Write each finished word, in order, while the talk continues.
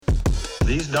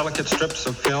These delicate strips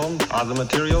of film are the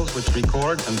materials which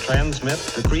record and transmit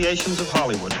the creations of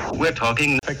Hollywood. We're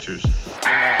talking pictures.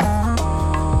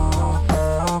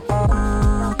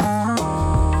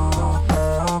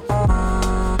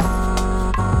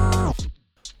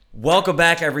 Welcome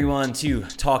back, everyone, to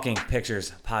Talking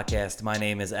Pictures podcast. My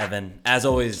name is Evan. As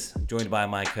always, joined by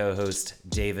my co-host,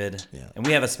 David. Yeah. And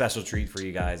we have a special treat for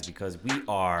you guys because we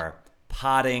are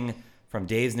potting from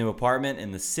Dave's new apartment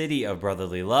in the city of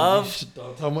brotherly love.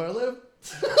 Don't tell me where I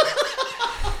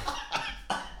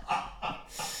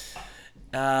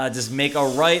live. Just make a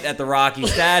right at the Rocky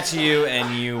statue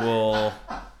and you will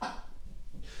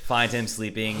find him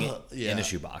sleeping in a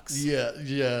shoebox.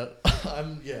 Yeah.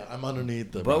 I'm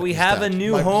underneath the. But Rocky we have statue. a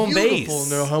new My home beautiful base.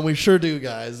 new home. We sure do,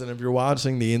 guys. And if you're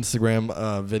watching the Instagram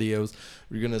videos,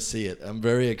 you're gonna see it. I'm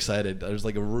very excited. There's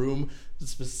like a room.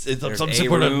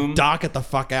 Dock it the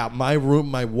fuck out. My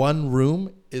one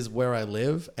room is where I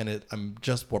live, and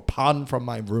we're podding from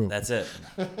my room. That's it.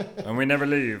 And we never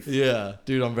leave. Yeah,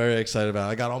 dude, I'm very excited about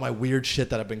it. I got all my weird shit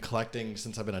that I've been collecting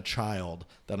since I've been a child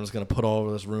that I'm just going to put all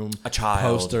over this room. A child.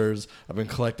 Posters. I've been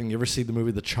collecting. You ever see the movie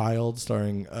The Child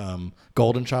starring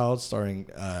Golden Child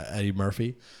starring Eddie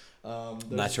Murphy? I'm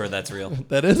not sure that's real.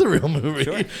 That is a real movie.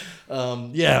 Sure.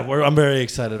 I'm very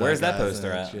excited about it. Where's that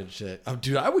poster at? Good shit.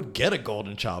 Dude, I would get a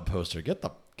Golden Child poster. Get the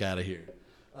fuck out of here.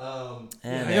 I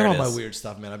there got it all my is. weird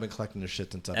stuff, man. I've been collecting this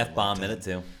shit since F-bomb minute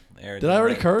too. Did I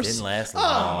already curse? Didn't last Oh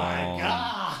long. my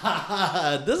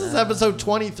god! This is episode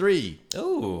 23.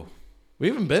 Ooh. We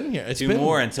haven't been here. It's Two been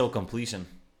more until completion.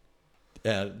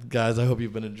 Yeah, guys, I hope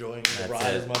you've been enjoying the That's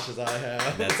ride it. as much as I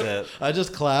have. That's it. I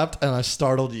just clapped and I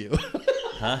startled you.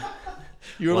 Huh?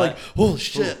 You were What? like, "Holy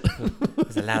shit!"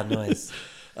 It's a loud noise.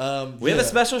 We have a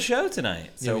special show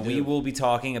tonight. So Yeah, we we do. will be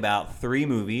talking about 3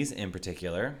 movies in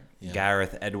particular. Yeah.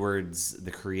 Gareth Edwards,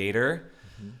 the creator.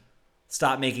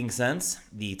 Stop Making Sense,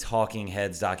 the Talking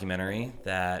Heads documentary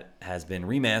that has been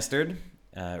remastered.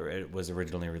 It was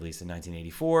originally released in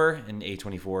 1984, and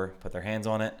A24 put their hands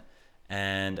on it.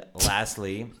 And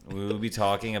lastly, we will be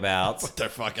talking about... Put their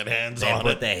fucking hands They on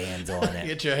put it. their hands on it.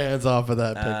 Get your hands off of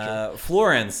that picture.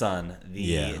 Flora and Son, the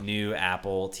Yeah. new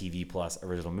Apple TV Plus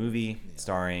original movie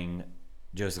starring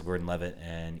Joseph Gordon-Levitt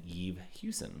and Eve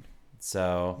Hewson.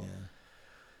 So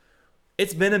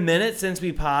it's been a minute since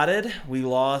we potted. We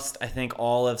lost, I think,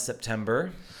 all of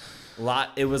September.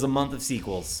 It was a month of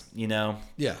sequels, you know.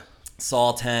 Yeah.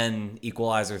 Saw 10,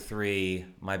 Equalizer 3,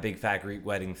 My Big Fat Greek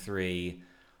Wedding 3,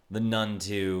 The Nun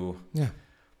 2. Yeah.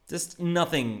 Just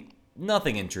nothing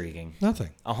intriguing. Nothing.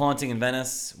 A Haunting in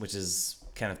Venice, which is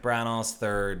Kenneth Branagh's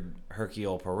third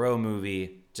Hercule Poirot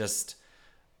movie. Just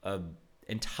an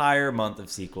entire month of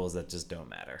sequels that just don't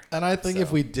matter. And I think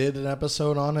if we did an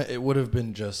episode on it, it would have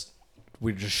been shitting.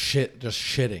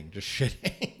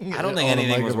 I don't think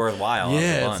anything was worthwhile.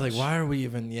 Yeah, it's like, why are we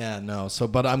even? Yeah, no. So,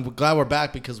 but I'm glad we're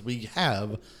back because we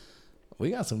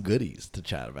got some goodies to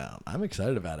chat about. I'm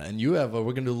excited about it, and you have.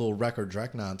 We're gonna do a little record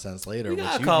Dreck nonsense later, which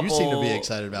you seem to be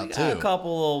excited about too. A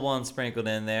couple little ones sprinkled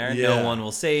in there. Yeah. No One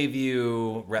Will Save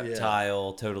You,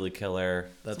 Reptile, Totally Killer.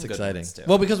 That's Some good exciting. ones, too.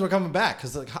 Well, because we're coming back,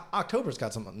 because October's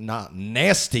got some not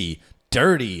nasty,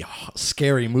 dirty,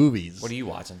 scary movies. What are you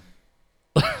watching?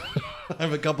 I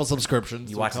have a couple subscriptions.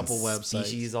 You to a watching couple websites.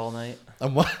 Species all night?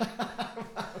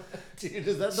 Dude,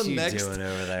 is that the What you next? doing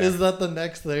over there? Is that the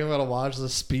next thing I'm gonna watch? The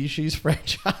Species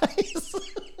franchise.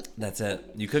 That's it.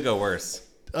 You could go worse.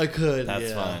 I could.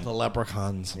 That's fine. The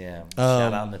Leprechauns. Yeah.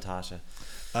 Shout out Natasha.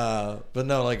 But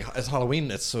no, like it's Halloween.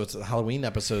 It's a Halloween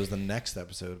episode is the next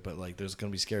episode. But like, there's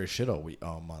gonna be scary shit all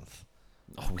month.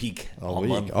 A week.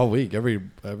 All week. Every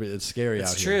it's scary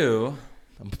out It's here. true.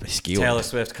 I'm skewing. Taylor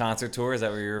Swift concert tour. Is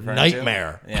that what you're referring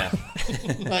Nightmare. to? Yeah.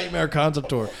 Nightmare concept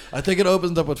tour. I think it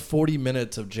opens up with 40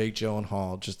 minutes of Jake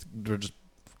Gyllenhaal, just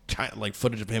like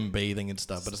footage of him bathing and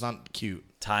stuff, but it's not cute.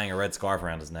 Tying a red scarf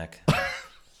around his neck.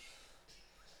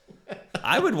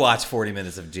 I would watch 40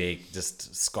 minutes of Jake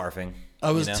just scarfing. I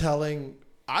was you know? telling,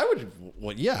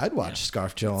 I'd watch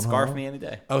Scarf Gyllenhaal. Scarf me any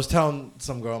day. I was telling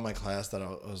some girl in my class that I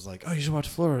was like, oh, you should watch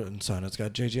Flora and Son. It's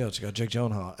got Jake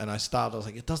Gyllenhaal. And I stopped. I was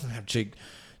like, it doesn't have Jake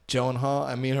Gyllenhaal.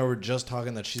 I mean, her were just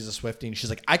talking that she's a Swiftie. And she's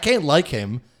like, I can't like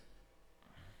him.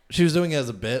 She was doing it as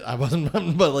a bit. I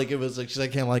wasn't, but like it was like she's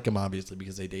like, I can't like him obviously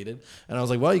because they dated. And I was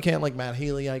like, well, you can't like Matt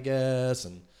Healy, I guess,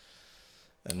 and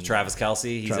Travis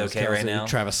Kelce, he's okay right now.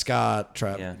 Travis Scott,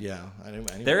 yeah. I knew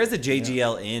There is a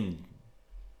JGL in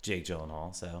Jake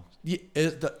Gyllenhaal, so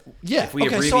if we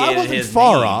okay, so I wasn't his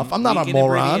far name, off. I'm not we a can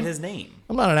moron. abbreviate his name.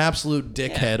 I'm not an absolute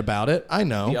dickhead about it. I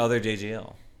know. The other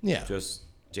JGL. Yeah. Just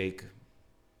Jake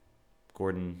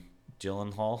Gordon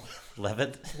Gyllenhaal.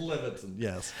 Levitt. Levinson,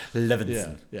 yes.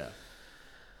 Levinson. Yeah.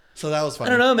 So that was funny.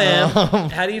 I don't know, man.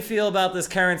 How do you feel about this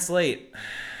current slate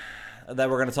that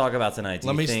we're going to talk about tonight? Do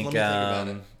you think, let me think about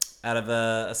it. Out of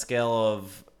a scale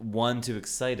of 1 to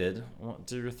excited, what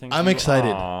do you think? I'm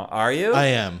excited. Are you? I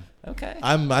am. Okay.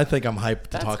 I think I'm hyped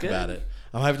to talk about it.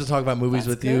 I'm hyped to talk about movies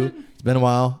with you. It's been a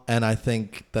while, and I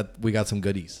think that we got some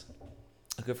goodies.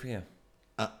 Oh, good for you.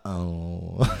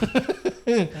 Uh-oh.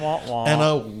 Wah, And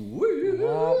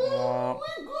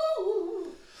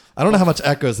I don't know how much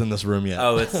echoes in this room yet.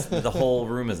 Oh, it's the whole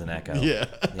room is an echo. Yeah.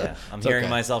 Yeah. I'm hearing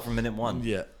myself from minute 1.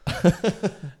 Yeah.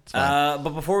 But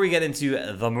before we get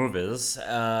into the movies,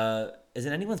 is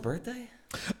it anyone's birthday?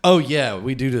 Oh yeah,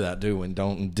 we do that, do we?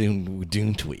 Don't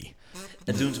we?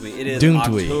 It is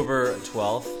Doontwy. October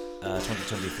 12th,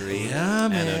 2023. Yeah,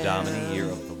 man. Anno Domini, Year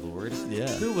of the Lord. Yeah.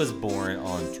 Who was born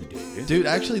on today? Dude,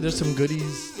 actually, there's some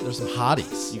goodies. There's some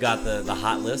hotties. You got the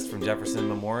hot list from Jefferson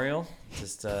Memorial.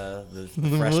 Just the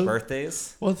fresh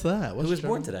birthdays. What's that? Who was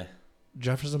born today?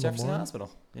 Jefferson Memorial?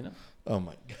 Hospital. You know? Oh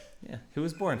my god. Yeah. Who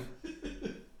was born?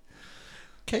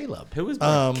 Caleb. Who was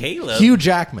born? Caleb. Hugh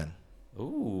Jackman.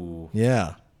 Ooh.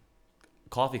 Yeah.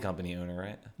 Coffee company owner,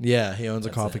 right? Yeah, he owns a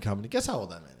coffee company. Guess how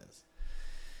old that man is?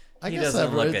 He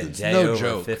doesn't look a day no over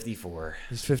joke. 54.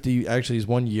 He's 50. Actually, he's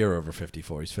 1 year over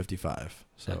 54. He's 55.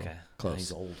 So Okay. close.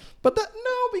 He's old. But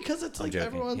because it's like joking.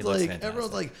 everyone's He looks like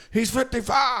fantastic. he's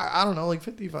 55. I don't know, like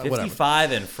 55. 55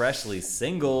 Whatever. and freshly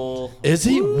single. Is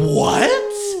he? Woo!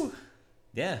 What?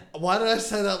 Yeah. Why did I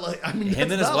say that? Like, I mean, Him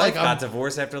and it's his not wife like got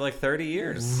divorced after like 30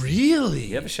 years. Really?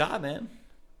 You have a shot, man.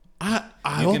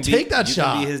 I'll take that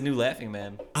shot. You can be his new laughing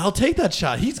man. I'll take that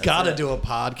shot. He's got to it. do a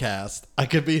podcast. I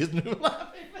could be his new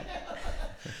laughing man.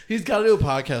 He's got to do a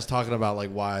podcast talking about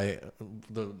like why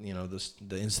the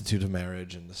institute of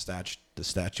marriage and the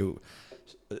statute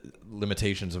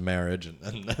limitations of marriage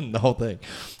and the whole thing. Do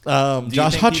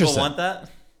Josh you think Hutcherson. people want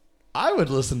that? I would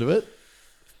listen to it.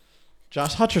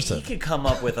 Josh Hutcherson. He could come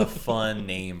up with a fun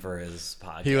name for his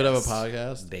podcast. He would have a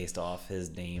podcast based off his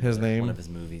name. His name? One of his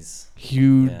movies.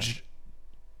 Huge.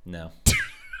 No.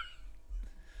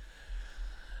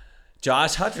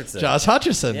 Josh Hutcherson. Josh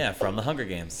Hutcherson. Yeah, from the Hunger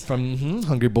Games. From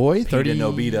Hungry Boy. 30.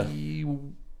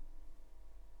 Nobita.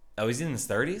 Oh, he's in his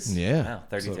 30s? Yeah. Wow,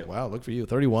 32. So, wow, look for you.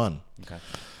 31. Okay.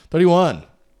 31.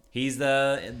 He's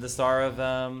the star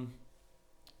of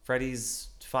Freddy's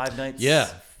Five Nights. Yeah.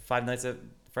 Five Nights at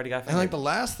Freddy Got And Fingered. like the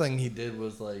last thing he did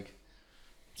was like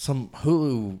some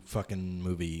Hulu fucking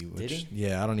movie. Which, Did he?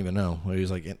 Yeah, I don't even know. Where he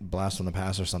was like Blast from the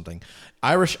Past or something.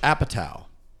 Iris Apatow,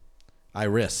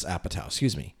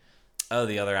 excuse me. Oh,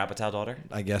 the other Apatow daughter?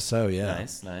 I guess so, yeah.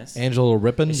 Nice. Angela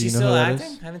Rippon, Is do she you know still who that acting?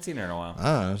 is? I haven't seen her in a while. I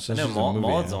don't know. So I know she's in a movie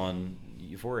Maud's now. on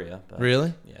Euphoria. But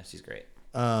Really? Yeah, she's great.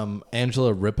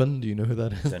 Angela Rippon, do you know who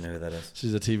that is? Don't know who that is.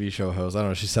 She's a TV show host. I don't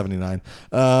know. She's 79.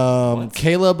 What?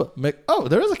 Caleb. Oh,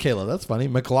 there is a Caleb. That's funny.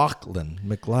 McLaughlin.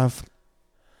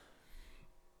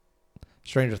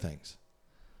 Stranger Things.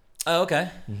 Oh, okay.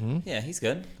 Mm-hmm. Yeah, he's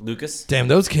good. Lucas. Damn,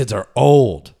 those kids are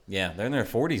old. Yeah, they're in their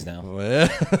 40s now.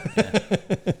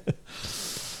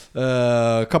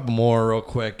 A couple more real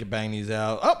quick. Bang these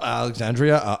out. Oh,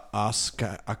 Alexandria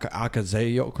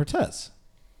Ocasio-Cortez.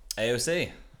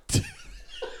 AOC.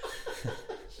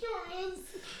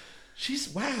 She's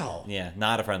wow. Yeah,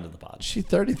 not a friend of the pod. She's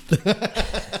 30.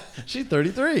 She's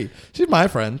 33. She's my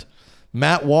friend.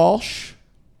 Matt Walsh.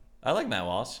 I like Matt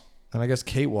Walsh. And I guess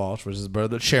Kate Walsh was his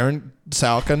brother. Sharon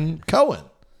Salkin Cohen.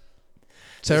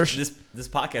 Sarah. This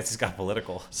podcast just got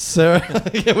political. Sarah.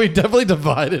 Yeah, we definitely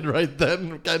divided right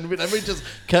then. And we just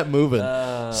kept moving.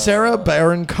 Sarah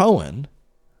Baron Cohen.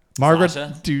 Margaret.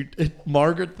 Sasha? Dude,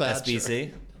 Margaret Thatcher.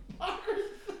 SBC.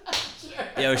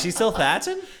 Yo, is she still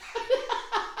thatching?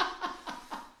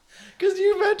 Because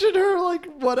you mentioned her like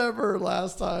whatever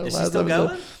last time. Is she still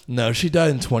going? No, she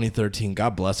died in 2013.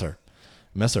 God bless her.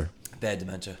 Miss her. Bad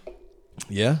dementia.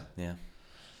 Yeah. Yeah.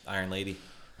 Iron Lady.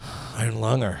 Iron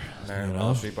Lunger.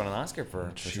 Meryl Streep won an Oscar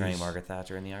for portraying Margaret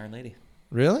Thatcher in The Iron Lady.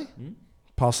 Really? Mm-hmm.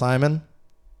 Paul Simon.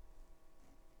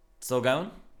 Still going?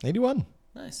 81.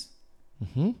 Nice.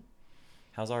 Mm-hmm.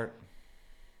 How's Art?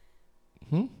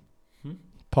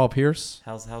 Paul Pierce.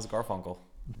 How's Garfunkel?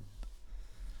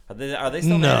 Are they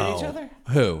still mad at each other?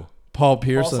 Who? Paul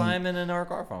Pierce. Paul Simon and Art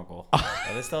Garfunkel.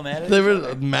 Are they still mad at each They other?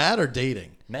 were mad or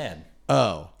dating? Mad.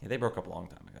 Oh. Yeah, they broke up a long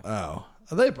time ago. Oh.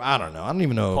 I don't know. I don't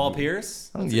even know. Paul Pierce?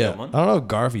 That's a yeah. good one. I don't know if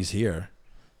Garvey's here.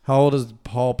 How old is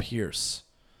Paul Pierce?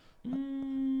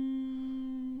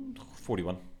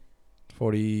 41.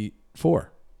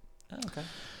 44. Oh, okay.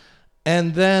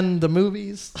 And then the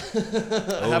movies. We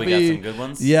got some good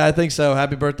ones? Yeah, I think so.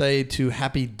 Happy birthday to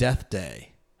Happy Death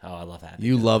Day. Oh, I love Happy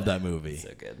You Death love Day. that movie.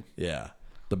 So good. Yeah.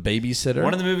 The Babysitter.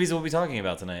 One of the movies we'll be talking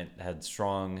about tonight had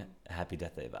strong Happy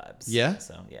Death Day vibes. Yeah?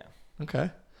 So, yeah. Okay.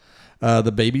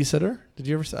 The Babysitter. Did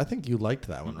you ever see? I think you liked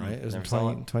that one, right? It was in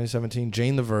 2017.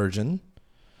 Jane the Virgin.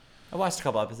 I watched a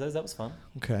couple episodes. That was fun.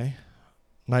 Okay.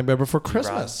 Nightmare Before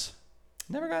Christmas.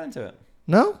 Never got into it.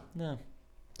 No? No.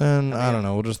 And I don't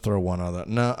know. We'll just throw one other.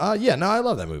 No. No, I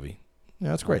love that movie.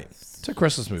 Yeah, it's great. It's a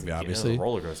Christmas movie, obviously. It's a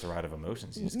roller coaster ride of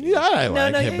emotions. I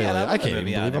can't even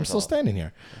believe I'm still standing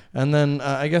here. And then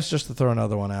I guess just to throw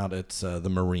another one out, it's The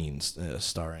Marines,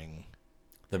 starring...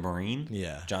 The Marine?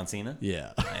 Yeah. John Cena?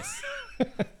 Yeah. Nice.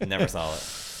 Never saw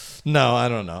it. No, I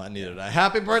don't know. Neither did I.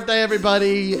 Happy birthday,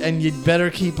 everybody, and you'd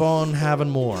better keep on having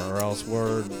more, or else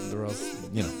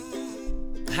you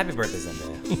know. Happy birthday,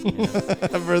 Zendaya.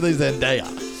 Happy birthday,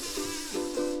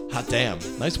 Zendaya. Hot damn.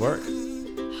 Nice work.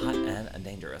 Hot and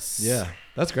dangerous. Yeah,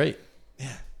 that's great.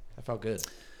 Yeah, that felt good.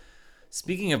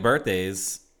 Speaking of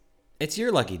birthdays, it's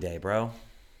your lucky day, bro.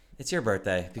 It's your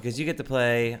birthday because you get to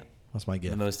play What's my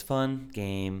gift? the most fun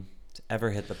game to ever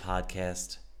hit the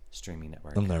podcast streaming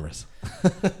network. I'm nervous.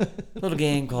 Little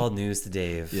game called News to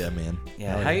Dave. Yeah, man.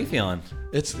 Yeah, how are you feeling?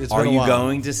 It's Are been a you while.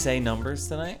 going to say numbers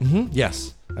tonight? Mm-hmm.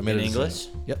 Yes. I made In it English?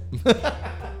 Yep.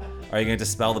 Are you going to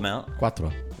spell them out?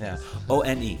 Cuatro. Yeah.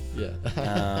 O-N-E.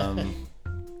 Yeah.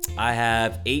 I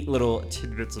have 8 little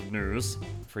tidbits of news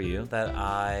for you that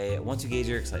I want to gauge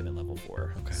your excitement level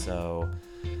for. Okay. So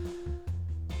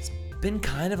it's been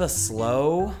kind of a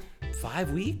slow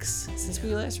 5 weeks since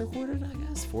we last recorded, I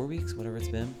guess. 4 weeks, whatever it's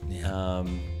been. Yeah.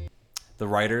 The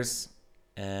writers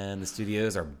and the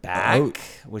studios are back,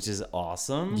 which is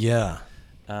awesome. Yeah.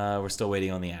 We're still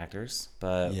waiting on the actors,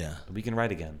 but we can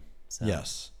write again. So,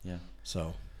 Yes. Yeah.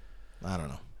 So, I don't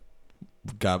know.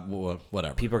 God,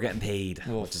 whatever. People are getting paid,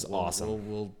 which is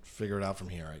awesome. We'll figure it out from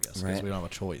here, I guess, because Right. we don't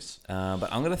have a choice. But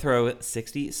I'm going to throw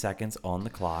 60 seconds on the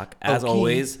clock. As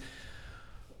always,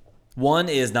 1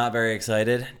 is not very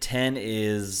excited. 10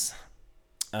 is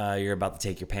you're about to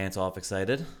take your pants off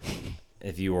excited,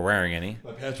 if you were wearing any.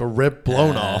 My pants were ripped,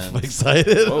 blown off,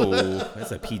 excited. Whoa,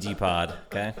 that's a PG pod,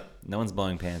 okay? No one's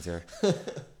blowing pants here.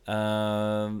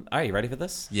 All right, you ready for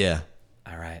this? Yeah.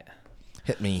 All right.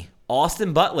 Hit me.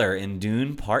 Austin Butler in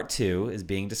Dune Part 2 is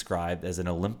being described as an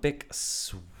Olympic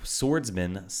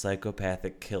swordsman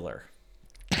psychopathic killer.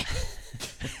 I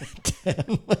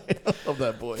love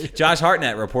that boy. Josh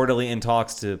Hartnett reportedly in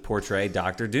talks to portray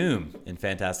Dr. Doom in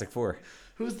Fantastic Four.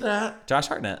 Who's that? Josh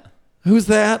Hartnett. Who's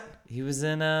that? He was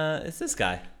in, it's this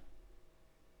guy.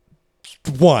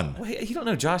 One. Wait, you don't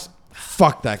know Josh?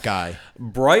 Fuck that guy.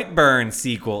 Brightburn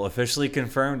sequel officially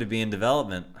confirmed to be in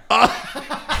development.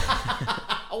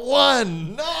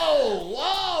 One. No.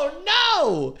 Whoa,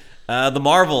 no. The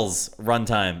Marvels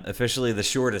runtime, officially the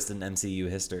shortest in MCU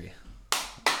history.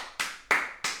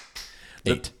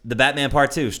 8. The Batman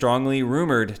Part 2, strongly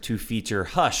rumored to feature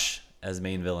Hush as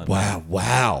main villain.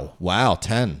 Wow.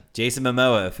 10. Jason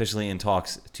Momoa officially in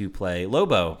talks to play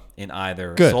Lobo in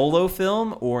either Good. solo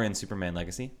film or in Superman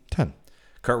Legacy. 10.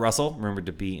 Kurt Russell rumored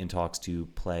to be in talks to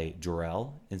play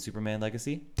Jor-El in Superman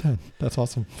Legacy. 10. That's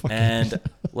awesome. Fucking And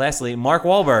lastly, Mark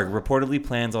Wahlberg reportedly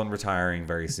plans on retiring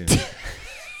very soon. 10.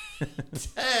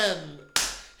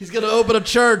 He's going to open a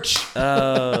church.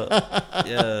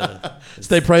 Yeah.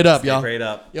 Stay prayed up, y'all. Stay prayed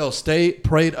up. Yo, stay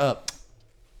prayed up.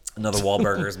 Another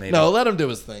Wahlburgers, maybe. No, let him do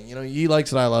his thing. You know, he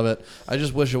likes it. I love it. I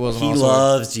just wish it wasn't He also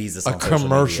loves Jesus a on social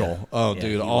commercial. media. Oh, Yeah,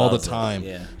 dude, he all the loves it. time.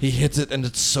 Yeah. He hits it, and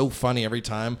it's so funny every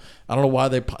time. I don't know why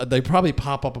they probably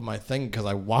pop up on my thing because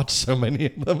I watch so many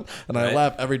of them, and I Right.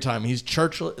 laugh every time. He's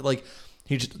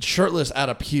he's shirtless at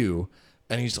a pew,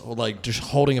 and he's like just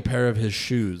holding a pair of his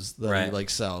shoes that he Right. like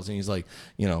sells, and he's like,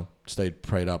 you know, stay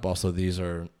prayed up. Also, these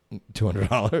are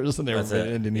 $200, and they were That's made in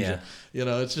it. Indonesia. You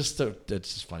know, it's just funny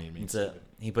to me. That's it.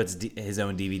 He puts his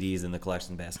own DVDs in the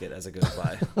collection basket as it goes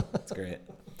by. That's great.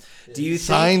 Do you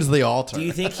Signs the altar. Do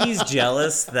you think he's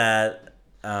jealous that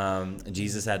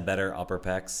Jesus had better upper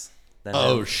pecs than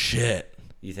Oh him? shit!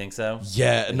 You think so?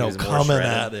 Yeah, Like no, he was more coming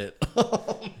shredded? at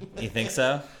it. You think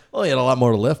so? Well, he had a lot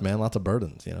more to lift, man. Lots of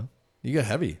burdens, you know. You get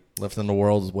heavy lifting the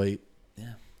world's weight.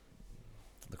 Yeah.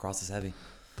 The cross is heavy.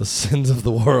 The sins of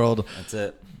the world. That's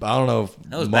it. I don't know if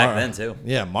That was back then, too.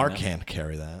 Yeah, Mark You know? can't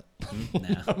carry that.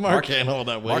 Nah. Mark can't hold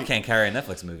that weight. Mark can't carry a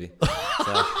Netflix movie.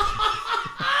 So.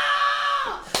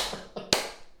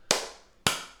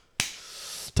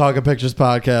 Talking Pictures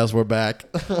podcast. We're back.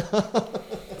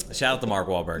 Shout out to Mark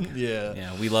Wahlberg. Yeah.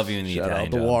 Yeah, we love you in the Shout Italian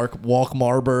out to job. Walk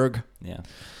Marburg. Yeah.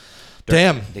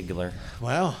 Damn. Diggler.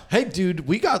 Wow. Hey, dude,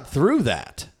 we got through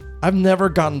that. I've never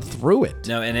gotten through it.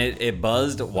 No, and it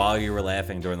buzzed while you were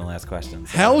laughing during the last question.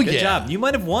 So Hell good yeah. job. You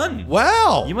might have won.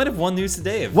 Wow. You might have won News to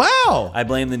Dave. Wow. I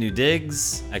blame the new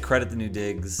digs. I credit the new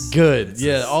digs. Good.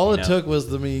 Yeah. All it took. took was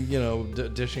me,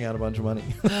 dishing out a bunch of money.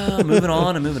 Moving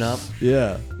on and moving up.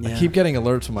 Yeah. I Yeah. keep getting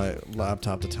alerts on my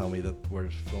laptop to tell me that we're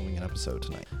filming an episode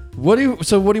tonight. What do you want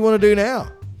to do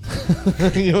now?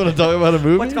 You want to talk about a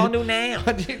movie? What's going to do now?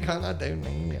 What you gonna do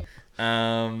now?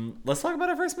 Let's talk about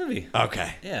our first movie.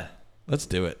 Okay. Yeah. Let's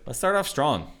do it. Let's start off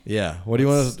strong. Yeah. What do you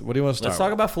want to start? Let's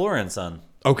talk about Flora and Son.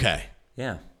 Okay.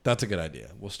 Yeah. That's a good idea.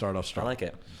 We'll start off I strong. like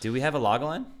it. Do we have a log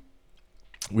line?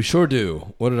 We sure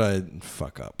do. What did I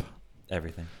fuck up?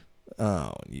 Everything.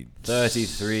 Oh, you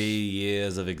 33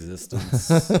 years of existence.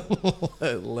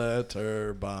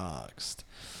 Letterboxed.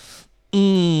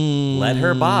 Let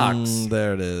her box.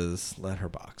 There it is. Let her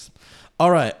box.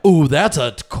 All right. Ooh, that's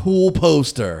a cool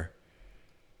poster.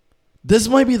 This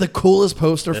might be the coolest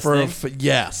poster This for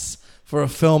thing? for a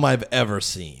film I've ever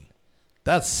seen.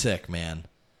 That's sick, man.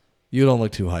 You don't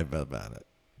look too hyped about it.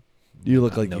 You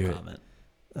look like no you. comment.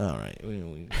 All right.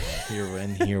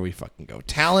 Here we fucking go.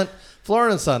 Talent.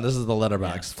 Flora and Son. This is the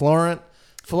letterbox. Yeah.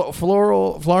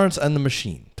 Florence and the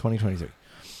Machine. 2023.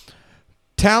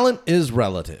 Talent is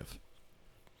relative.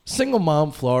 Single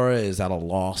mom Flora is at a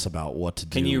loss about what to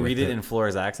do. Can you read with it in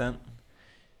Flora's accent?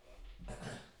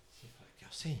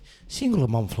 Single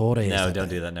mom Flora is No, don't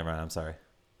do that. Never mind. I'm sorry.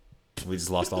 We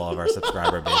just lost all of our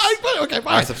subscriber base. Okay, Our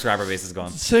fine. subscriber base is gone.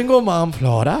 Single mom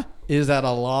Flora is at a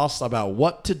loss about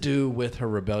what to do with her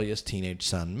rebellious teenage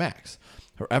son, Max.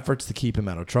 Her efforts to keep him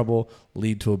out of trouble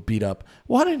lead to a beat up.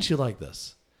 Why didn't you like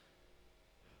this?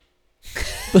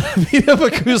 Beat up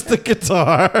acoustic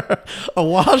guitar, a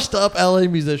washed up LA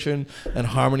musician, and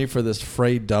harmony for this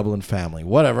frayed Dublin family.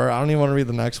 Whatever. I don't even want to read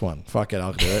the next one. Fuck it.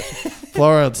 I'll do it.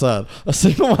 Flora and Son. A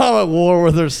single mom at war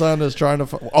with her son is trying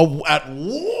to... at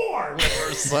war with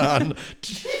her son.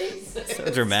 Jesus.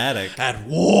 So dramatic. At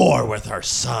war with her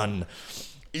son.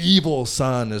 Evil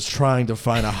son is trying to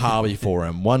find a hobby for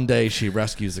him. One day she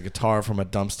rescues a guitar from a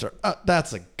dumpster.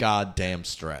 That's a goddamn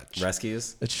stretch.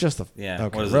 Rescues? It's just a... Yeah.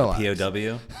 Okay, What is relax. it, a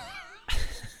POW?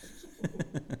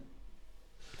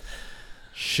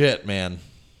 Shit, man. I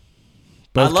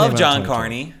Both love came out John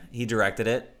 2020. Carney. He directed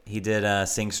it. He did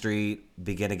Sing Street,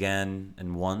 Begin Again,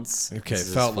 and Once. Okay, This is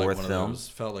his felt like fourth one film. of those.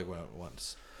 Felt like one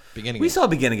once. Beginning. We of- saw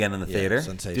Begin Again in the Yeah, theater.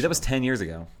 sensational. Dude, that was 10 years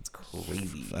ago. It's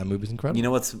crazy. That movie's incredible. You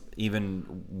know what's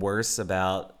even worse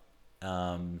about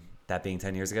that being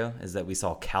 10 years ago is that we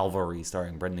saw Calvary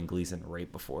starring Brendan Gleeson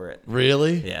right before it.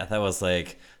 Really? Yeah, that was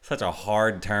like such a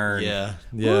hard turn. Yeah.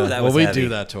 Woo, that was we heavy. do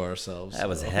that to ourselves. That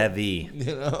was so. heavy.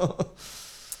 You know.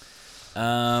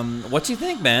 What you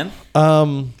think, man?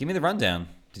 Give me the rundown.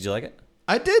 Did you like it?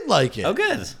 I did like it. Oh,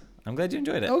 good. I'm glad you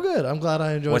enjoyed it. Oh, good. I'm glad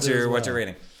I enjoyed What's it. your as What's your well.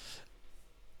 rating?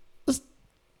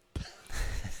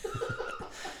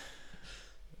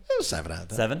 It was 7 out of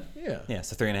 10. 7? Yeah. Yeah.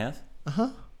 So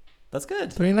 3.5. That's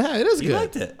good. 3.5. It is You good.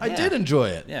 liked it. I Yeah. did enjoy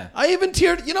it. Yeah. I even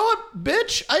teared. You know what,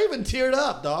 bitch? I even teared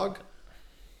up, dog.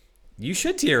 You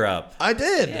should tear up. I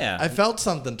did. Yeah. I felt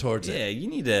something towards it. Yeah, you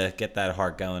need to get that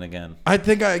heart going again. I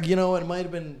think it might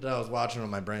have been that I was watching on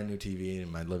my brand new TV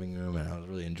in my living room and I was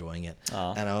really enjoying it.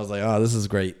 Aw. And I was like, oh, this is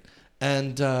great.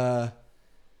 And, man,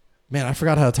 I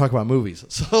forgot how to talk about movies.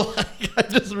 So, like, I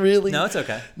just really. No, it's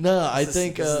okay. No, I This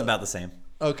think. is about the same.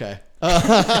 Okay.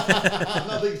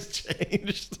 Nothing's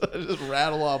changed. I just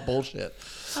rattle off bullshit.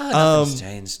 Nothing's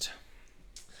changed.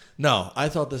 No, I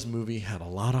thought this movie had a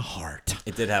lot of heart.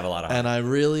 It did have a lot of heart. And I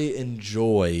really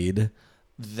enjoyed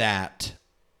that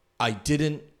I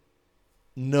didn't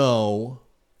know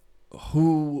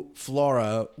who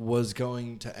Flora was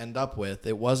going to end up with.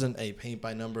 It wasn't a paint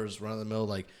by numbers, run of the mill,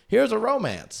 like, here's a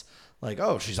romance. Like,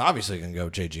 oh, she's obviously going to go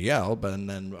JGL, but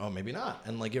then, oh, maybe not.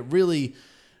 And, like, it really,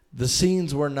 the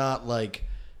scenes were not, like,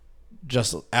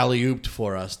 just alley-ooped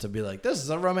for us to be like, this is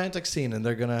a romantic scene and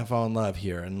they're going to fall in love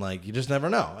here. And, like, you just never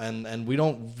know. And we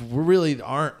really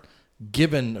aren't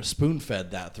given spoon-fed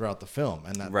that throughout the film.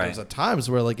 And that Right. there's at times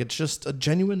where, like, it's just a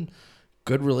genuine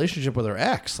good relationship with her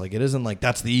ex. Like, it isn't like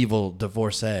that's the evil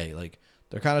divorcee. Like,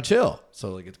 they're kind of chill.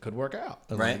 So, like, it could work out.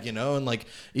 And, Right. like, and, like,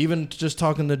 even just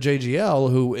talking to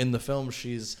JGL, who in the film,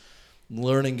 she's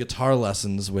learning guitar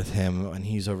lessons with him and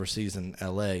he's overseas in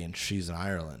LA and she's in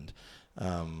Ireland.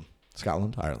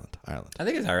 Scotland? Ireland. I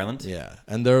think it's Ireland. Yeah.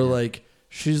 And they're like,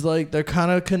 she's like, they're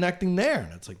kind of connecting there.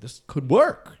 And it's like, this could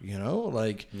work,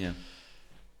 Like, Yeah.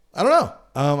 I don't know.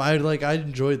 I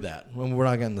enjoyed that. When we're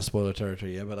not getting the spoiler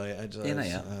territory yet, but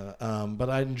but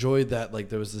I enjoyed that. Like,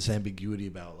 there was this ambiguity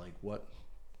about like what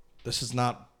this is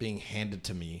not being handed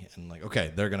to me, and like,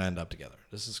 okay, they're gonna end up together.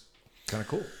 This is kind of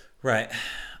cool. Right.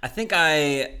 I think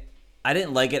I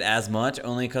didn't like it as much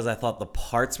only because I thought the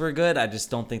parts were good. I just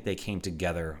don't think they came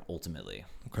together ultimately.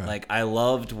 Okay. Like, I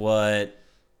loved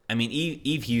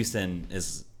Eve Hewson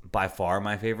is by far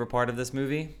my favorite part of this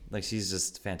movie. Like, she's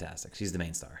just fantastic. She's the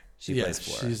main star. She plays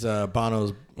Flora. She's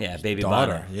Bono's baby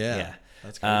daughter. Bono. Yeah.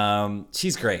 That's great.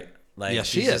 She's great. Like, Yeah,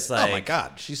 she is. Like, oh my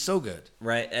God, she's so good.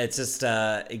 Right. It's just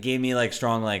it gave me like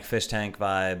strong like Fish Tank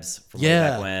vibes from way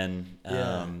back when.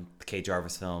 The Kate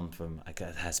Jarvis film from it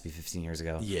has to be 15 years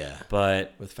ago. Yeah.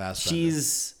 But with Fast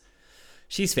she's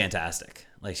fantastic.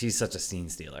 Like, she's such a scene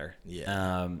stealer.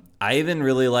 Yeah. I even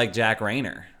really like Jack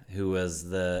Rayner, who was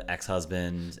the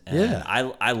ex-husband. And Yeah.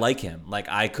 I like him. Like,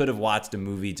 I could have watched a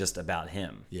movie just about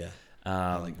him. Yeah.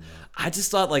 I like him. I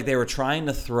just thought like they were trying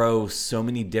to throw so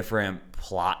many different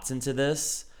plots into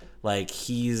this. Like,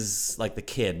 he's like the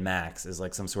kid Max is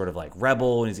like some sort of like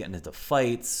rebel and he's getting into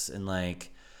fights and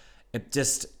like it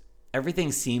just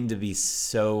everything seemed to be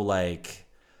so like,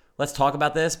 let's talk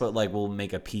about this, but like we'll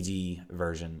make a PG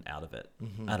version out of it.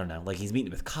 Mm-hmm. I don't know. Like, he's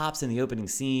meeting with cops in the opening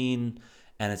scene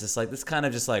and it's just like this kind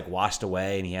of just like washed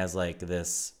away and he has like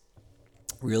this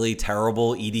really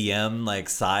terrible EDM like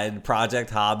side project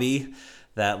hobby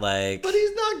that like. But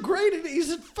he's not great at it.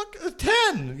 He's a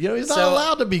 10. You know, he's not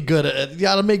allowed to be good at it. You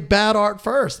got to make bad art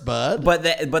first, bud. But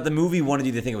the movie wanted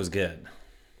you to think it was good.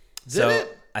 Did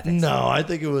it? I think no, so. I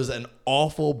think it was an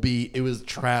awful beat. It was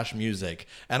trash music,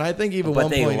 and I think even but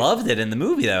one they point, loved it in the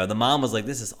movie though. The mom was like,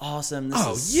 "This is awesome. This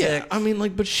is sick." I mean,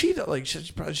 like, but she's probably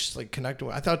just like connected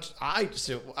with.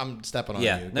 I'm stepping on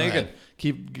you. No, you're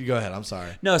good. Go ahead. I'm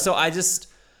sorry. No, so I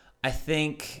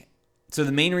think so.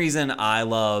 The main reason I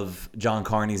love John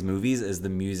Carney's movies is the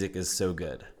music is so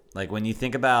good. Like, when you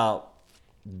think about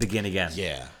Begin Again,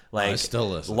 like, I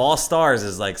still listen. Lost Stars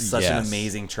is like such an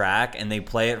amazing track, and they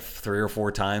play it 3 or 4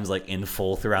 times like in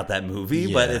full throughout that movie.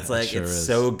 Yeah, but it's like it sure it's is.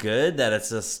 so good that it's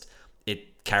just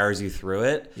it carries you through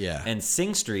it. Yeah. And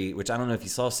Sing Street, which I don't know if you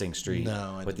saw Sing Street,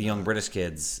 with the young British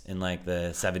kids in like the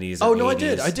 70s. Oh or no,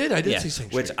 80s. I did see Sing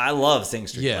Street, which I love. Sing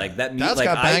Street, Yeah. like that. That's like,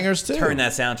 got bangers, too. I turn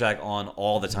that soundtrack on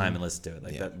all the time and listen to it.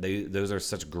 Like those are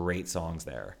such great songs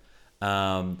there.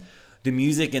 The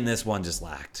music in this one just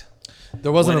lacked.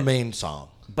 There wasn't a main song.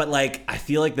 But like, I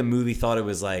feel like the movie thought it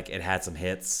was like it had some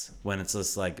hits when it's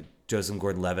just like Joseph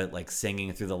Gordon-Levitt like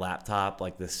singing through the laptop,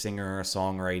 like the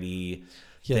singer-songwriter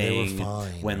thing. They were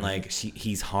fine, when right? like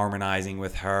he's harmonizing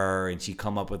with her and she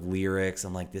come up with lyrics.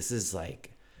 I'm like, this is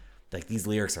like these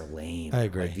lyrics are lame. I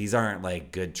agree. Like, these aren't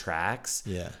like good tracks.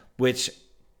 Yeah. Which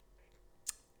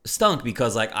stunk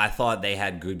because like I thought they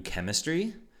had good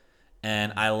chemistry.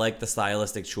 And I like the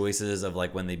stylistic choices of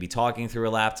like when they'd be talking through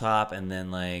a laptop and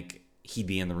then like he'd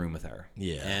be in the room with her.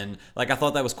 Yeah. And like I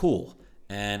thought that was cool.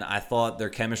 And I thought their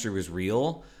chemistry was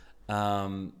real.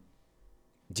 JGL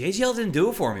didn't do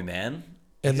it for me, man.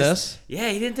 In this? Yeah,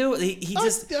 he didn't do it. He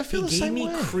just I feel the he gave same me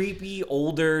way. creepy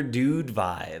older dude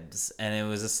vibes. And it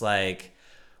was just like,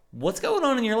 what's going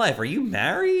on in your life? Are you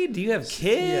married? Do you have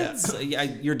kids? Yeah.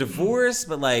 You're divorced,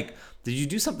 but like, did you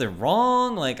do something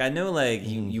wrong? Like, I know like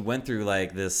you went through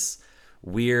like this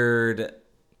weird,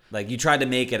 like you tried to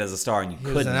make it as a star and you He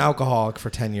couldn't. was an alcoholic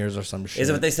for 10 years or some shit. Is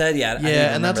it what they said? Yeah. I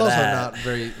Yeah, and that's also that. not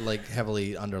very like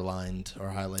heavily underlined or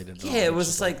highlighted. Yeah, it was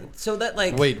just like, so that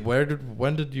like. Wait,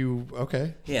 when did you?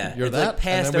 Okay. Yeah, You're it's that like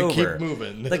passed and then we over. keep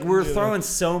moving. Like we're You know? throwing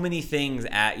so many things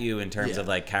at you in terms Yeah. of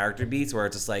like character beats, where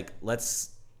it's just like,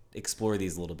 let's explore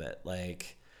these a little bit.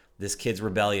 Like, this kid's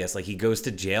rebellious. Like, he goes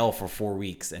to jail for 4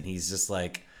 weeks and he's just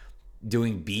like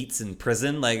doing beats in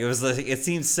prison. Like, it was like, it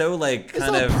seems so like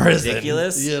kind not of prison,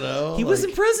 ridiculous. you know, he was like-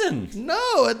 in prison.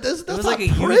 No, that's It was not like a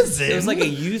prison. youth. It was like a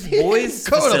youth He boys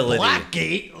didn't go facility. to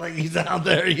Blackgate, like he's out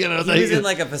there, you know. He was in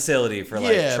like a facility for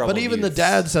like yeah, troubled but even youths. the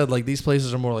dad said like these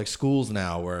places are more like schools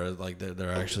now, where like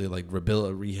they're actually like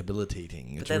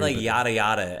rehabilitating. But they like yada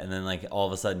yada, and then like all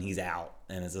of a sudden he's out,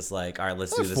 and it's just like, all right,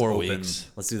 let's do this 4 open. weeks.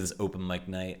 Let's do this open mic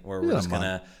night where Yeah, we're just a month.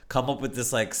 gonna come up with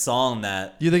this like song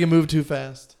that You think it moved too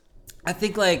fast? I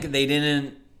think like they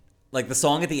didn't like. The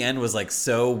song at the end was like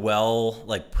so well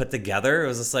like put together. It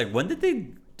was just like, when did they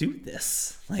do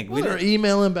this? Like We were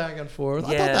emailing back and forth.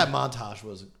 I Yeah. thought that montage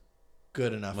was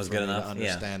good enough. Was for good me enough? to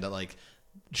understand that like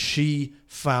she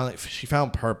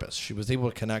found purpose. She was able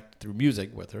to connect through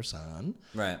music with her son,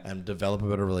 Right. and develop a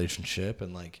better relationship.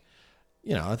 And like,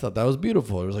 you know, I thought that was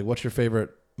beautiful. It was like, what's your favorite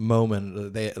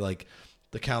moment? They like.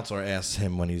 The counselor asks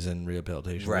him when he's in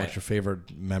rehabilitation, Right. what's your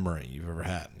favorite memory you've ever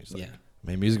had? And he's like, Yeah. I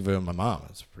made a music video with my mom.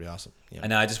 It's pretty awesome. You know? I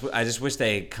know. I just wish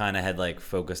they kind of had like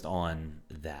focused on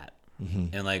that,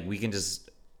 and like we can just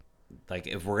like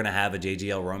if we're gonna have a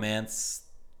JGL romance,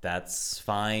 that's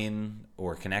fine,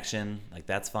 or connection, like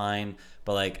that's fine.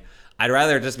 But like I'd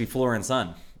rather just be Flora and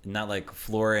Son, not like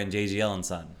Flora and JGL and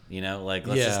Son. You know, like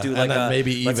let's just do like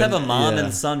let's have a mom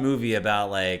and son movie about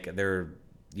like their,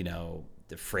 you know,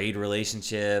 the frayed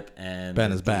relationship and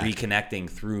Ben is back. reconnecting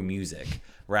through music,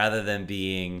 rather than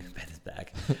being Ben is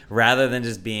back, rather than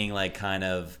just being like kind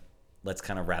of let's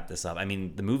kind of wrap this up. I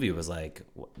mean, the movie was like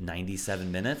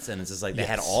 97 minutes, and it's just like they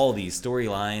had all these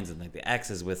storylines, and like the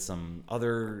ex is with some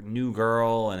other new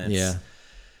girl, and it's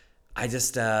I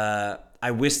just I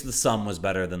wish the sum was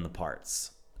better than the parts.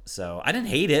 So I didn't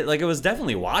hate it. Like, it was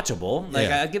definitely watchable. Like,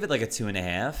 I'd give it like a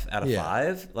 2.5 out of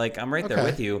 5. Like, I'm right there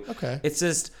with you. Okay. It's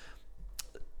just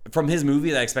from his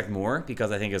movie that I expect more,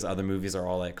 because I think his other movies are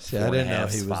all like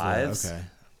 4.5s, 5s.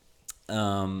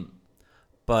 Okay.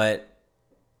 But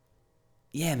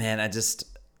yeah, man,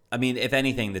 I mean, if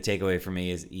anything, the takeaway for me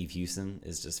is Eve Hewson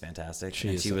is just fantastic.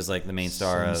 And she was like the main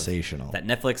star of that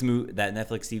Netflix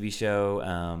TV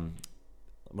show.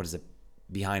 What is it?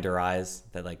 Behind Her Eyes,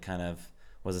 that like kind of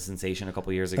was a sensation a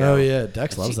couple years ago. Oh yeah,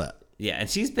 Dex loves that. Yeah, and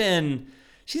she's been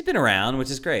around, which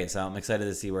is great. So I'm excited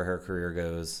to see where her career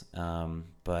goes.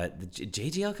 But the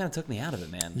JGL kind of took me out of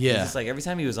it, man. Yeah, just like every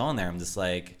time he was on there, I'm just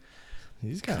like,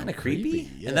 he's kind of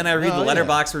creepy. Yeah. And then I read the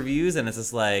Letterboxd reviews, and it's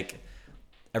just like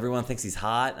everyone thinks he's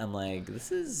hot. I'm like, this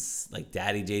is like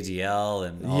Daddy JGL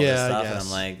and all this stuff, and I'm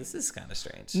like, this is kind of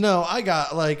strange. No, I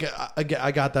got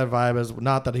that vibe as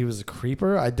not that he was a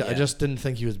creeper. I just didn't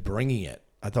think he was bringing it.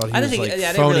 I thought he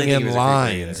was phoning in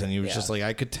lines, and he was just like,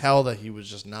 I could tell that he was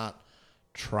just not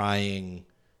trying.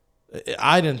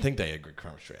 I didn't think they had good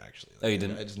chemistry, actually. Oh, you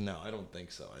didn't? No, I don't think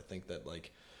so. I think that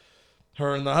like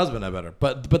her and the husband had better,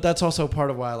 but that's also part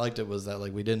of why I liked it, was that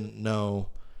like we didn't know.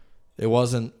 It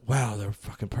wasn't, wow, they're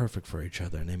fucking perfect for each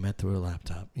other and they met through a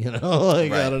laptop. You know,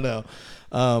 like, right. I don't know.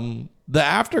 The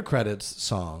after credits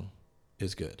song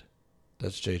is good.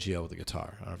 That's JGL with the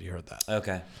guitar. I don't know if you heard that.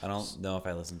 Okay. I don't know if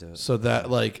I listened to it. So that,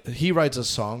 like, he writes a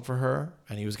song for her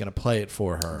and he was going to play it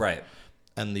for her. Right.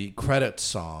 And the credits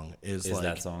song is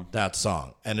like that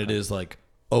song. And it is like,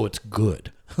 oh, it's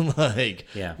good. Like,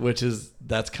 yeah.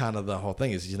 That's kind of the whole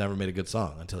thing, is he's never made a good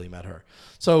song until he met her.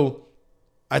 So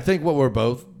I think what we're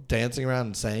both dancing around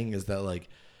and saying is that, like,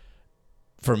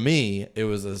 for me, it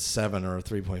was a 7 or a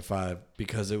 3.5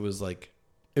 because it was like,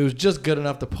 it was just good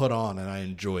enough to put on and I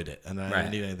enjoyed it and I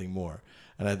didn't need anything more.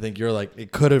 And I think you're like,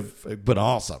 it could have been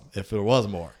awesome if there was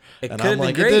more. And I'm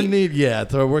like, great. It didn't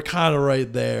need, so we're kind of right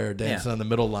there, dancing on the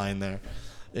middle line there.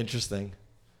 Interesting.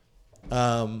 It's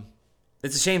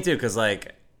a shame too, because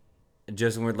like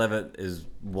Joseph Gordon-Levitt is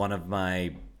one of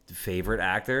my favorite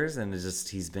actors, and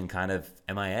he's been kind of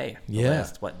MIA. The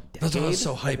last, decade? That's why I was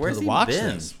so hyped to watch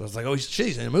this. I was like, oh,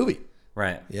 he's in a movie.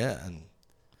 Right. Yeah. And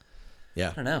yeah.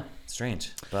 I don't know.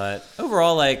 Strange. But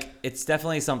overall, like, it's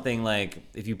definitely something, like,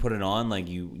 if you put it on, like,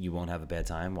 you won't have a bad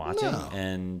time watching. No.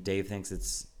 And Dave thinks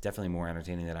it's definitely more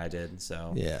entertaining than I did.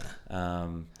 So,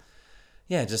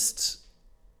 just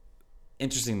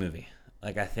interesting movie.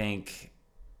 Like, I think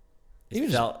it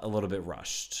felt a little bit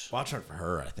rushed. Watching it for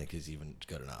her, I think, is even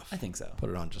good enough. I think so. Put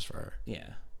it on just for her. Yeah.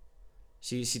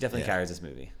 She definitely carries this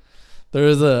movie. There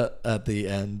is at the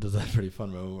end, there's a pretty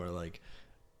fun moment where, like,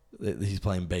 he's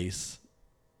playing bass.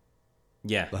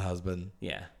 Yeah. The husband.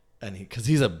 Yeah. And because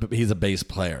he's a bass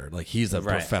player. Like, he's a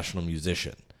professional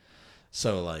musician.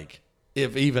 So, like,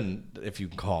 if you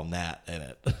can call Nat in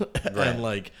it. And,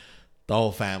 like, the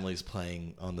whole family's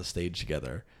playing on the stage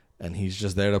together. And he's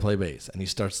just there to play bass. And he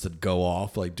starts to go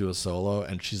off, like, do a solo.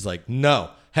 And she's like, no,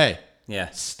 hey.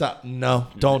 Yeah. Stop. No,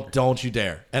 don't you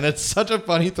dare. And it's such a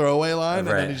funny throwaway line.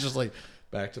 Right. And then he's just like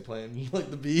back to playing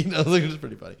like the beat. I was like, it's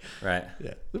pretty funny. Right.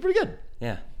 Yeah. They're pretty good.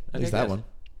 Yeah. At least that one.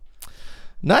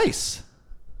 Nice.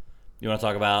 You want to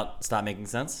talk about Stop Making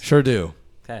Sense? Sure do.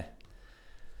 Okay.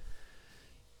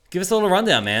 Give us a little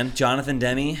rundown, man. Jonathan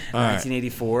Demme,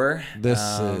 1984. Right. This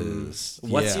is.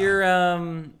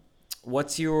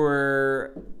 What's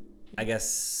your, I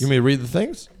guess. You want me to read the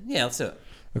things? Yeah, let's do it.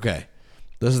 Okay.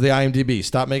 This is the IMDb.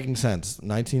 Stop Making Sense.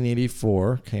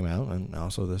 1984 came out, and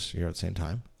also this year at the same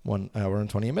time. 1 hour and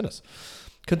 28 minutes.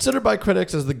 Considered by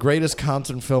critics as the greatest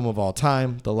concert film of all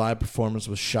time, the live performance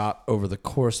was shot over the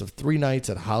course of 3 nights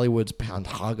at Hollywood's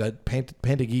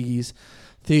Pantagigi's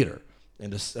Theater in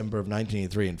December of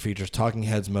 1983 and features Talking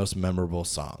Heads' most memorable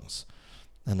songs.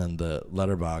 And then the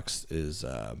letterbox is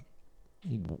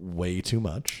way too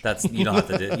much. That's you don't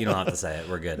have to say it.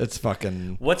 We're good. It's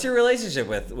fucking. What's your relationship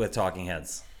with Talking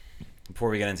Heads?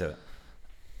 Before we get into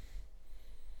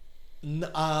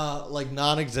it, like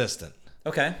non-existent.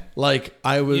 Okay. Like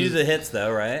I was. You do the hits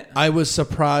though, right? I was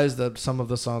surprised that some of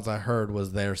the songs I heard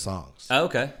was their songs. Oh,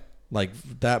 okay. Like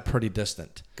that, pretty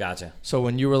distant. Gotcha. So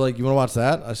when you were like, "You want to watch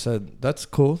that?" I said, "That's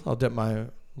cool. I'll dip my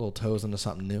little toes into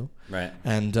something new. Right.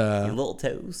 And Your little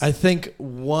toes. I think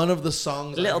one of the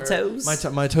songs, Little toes.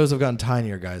 My toes have gotten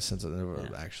tinier, guys, since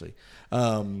actually.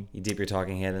 You dip your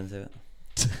talking head into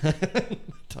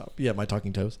it. My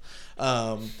talking toes.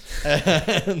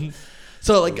 And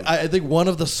so like I think one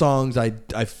of the songs I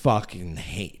fucking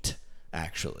hate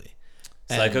actually.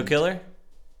 Psycho Killer?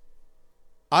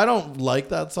 I don't like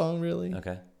that song really.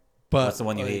 Okay. But what's the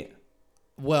one you hate?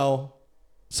 Well,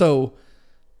 so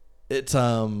it's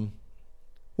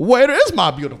where is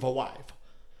my beautiful wife?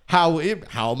 How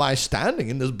am I standing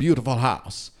in this beautiful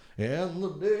house? And the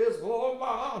days go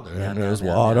by, and there's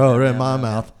water in my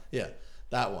mouth. Yeah,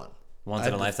 that one. Once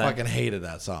in a lifetime. I fucking hated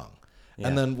that song. Yeah.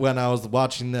 And then when I was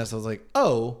watching this, I was like,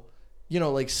 oh,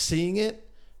 like seeing it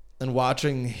and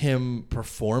watching him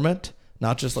perform it,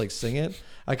 not just like sing it,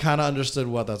 I kind of understood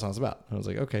what that song's about. I was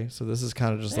like, okay, so this is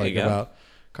kind of just like about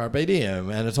Carpe Diem,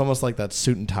 and it's almost like that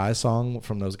Suit and Tie song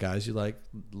from those guys you like,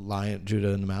 Lion, Judah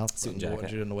in the Mouth, Suit and Jacket,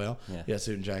 Judah and the Whale. Yeah,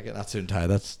 Suit and Jacket, not Suit and Tie.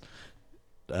 That's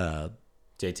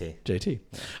JT.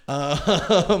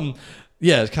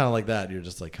 Yeah, it's kind of like that. You're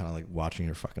just like kind of like watching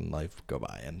your fucking life go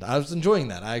by, and I was enjoying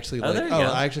that. I actually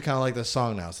I actually kind of like this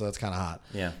song now, so that's kind of hot.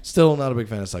 Yeah. Still not a big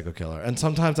fan of Psycho Killer, and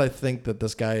sometimes I think that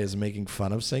this guy is making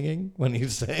fun of singing when he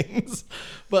sings,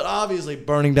 but obviously,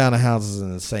 Burning Down a House is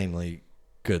an insanely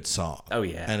good song. Oh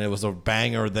yeah, and it was a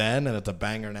banger then, and it's a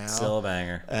banger now. Still a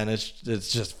banger, and it's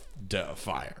just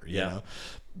fire, you know.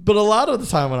 But a lot of the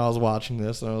time when I was watching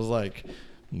this, and I was like,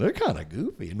 they're kind of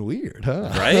goofy and weird, huh?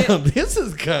 Right? This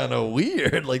is kind of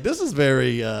weird. Like, this is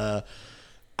very, I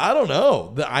don't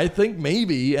know. I think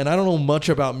maybe, and I don't know much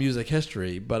about music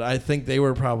history, but I think they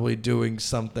were probably doing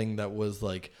something that was,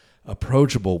 like,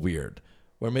 approachable weird.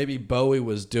 Where maybe Bowie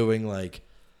was doing, like,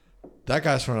 that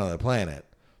guy's from another planet.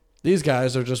 These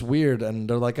guys are just weird, and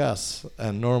they're like us,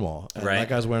 and normal. And that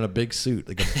guy's wearing a big suit,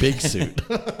 like a big suit.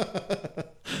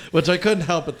 Which I couldn't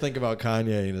help but think about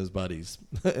Kanye and his buddies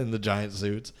in the giant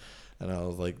suits. And I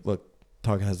was like, look,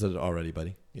 Talking Heads did it already,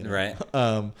 buddy. You know? Right.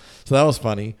 So that was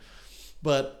funny.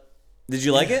 But did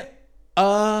you like it?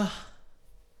 I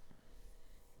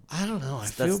don't know.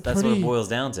 That's what it boils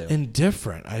down to.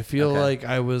 Indifferent. I feel like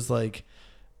I was like...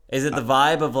 Is it the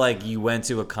vibe of like you went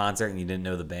to a concert and you didn't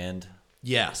know the band?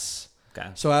 Yes.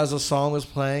 Okay. So as the song was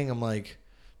playing, I'm like,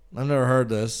 I've never heard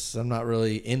this. I'm not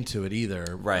really into it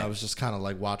either. Right. I was just kind of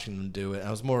like watching them do it. I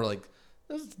was more like,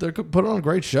 they're putting on a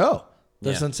great show.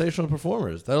 They're sensational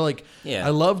performers. They're like, I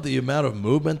love the amount of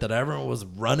movement that everyone was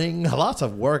running. Lots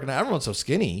of work, and everyone's so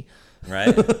skinny.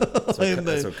 Right.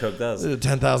 That's what Coke does.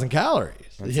 10,000 calories.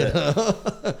 That's you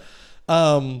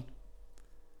know?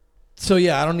 So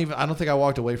yeah, I don't think I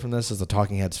walked away from this as a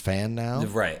Talking Heads fan now.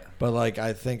 Right. But like,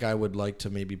 I think I would like to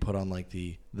maybe put on like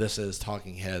This Is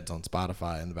Talking Heads on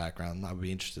Spotify in the background. I would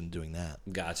be interested in doing that.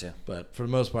 Gotcha. But for the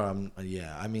most part,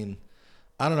 I mean,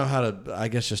 I don't know how to, I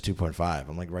guess just 2.5.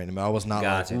 I'm like right in the middle. I was not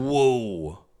like,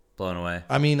 whoa. Blown away.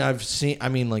 I mean,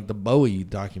 like the Bowie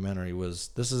documentary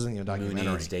this isn't a documentary.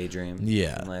 Mooney's Daydream.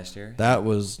 Yeah. From last year. That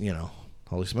was,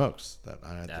 holy smokes.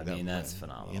 That's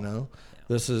phenomenal. You know?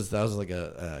 That was like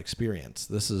a experience.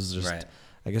 This is just,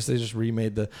 I guess they just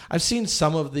remade I've seen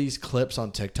some of these clips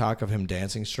on TikTok of him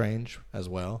dancing strange as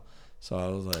well. So I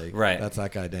was like, that's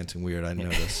that guy dancing weird. I know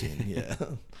this scene.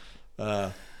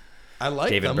 Yeah. I like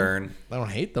David Byrne. I don't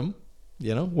hate them.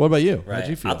 What about you? Right. How'd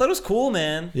you feel? I thought it was cool,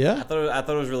 man. Yeah. I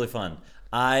thought it was really fun.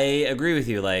 I agree with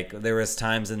you. Like, there was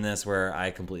times in this where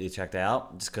I completely checked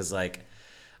out just because, like,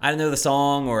 I didn't know the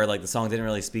song, or like the song didn't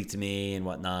really speak to me and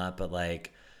whatnot. But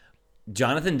like,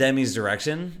 Jonathan Demme's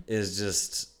direction is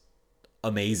just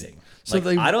amazing. So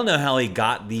like, I don't know how he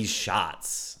got these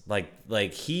shots.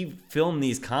 Like he filmed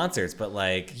these concerts, but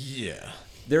like,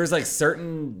 there was like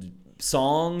certain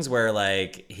songs where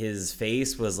like his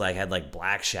face was like had like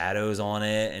black shadows on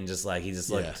it, and just like he just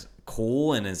looked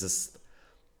cool, and it's just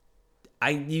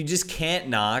you just can't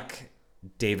knock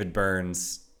David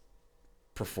Byrne's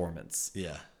performance.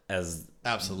 Yeah, as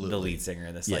absolutely the lead singer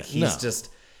in this. Like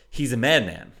he's a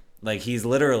madman. Like he's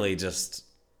literally just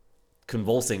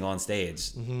convulsing on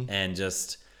stage, and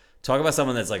just talk about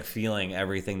someone that's like feeling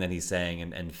everything that he's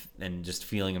saying, and just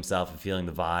feeling himself and feeling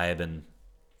the vibe, and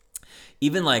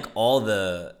even like all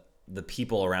the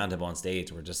people around him on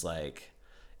stage were just like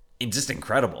just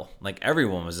incredible. Like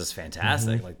everyone was just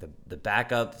fantastic. Like the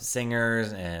backup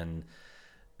singers and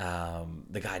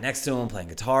the guy next to him playing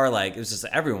guitar. Like it was just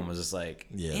everyone was just like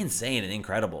insane and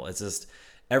incredible. It's just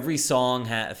every song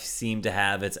seemed to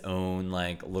have its own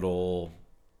like little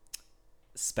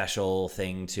special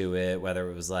thing to it, whether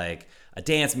it was like a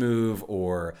dance move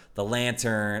or the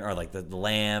lantern or like the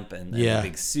lamp and the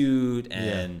big suit,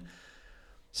 and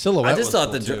Silhouette. I just was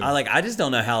thought cool, I just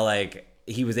don't know how like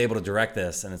he was able to direct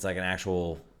this, and it's like an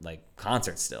actual like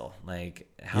concert still. Like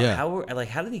how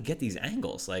did he get these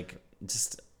angles? Like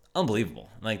just unbelievable.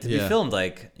 Like to be filmed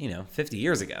like 50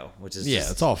 years ago, which is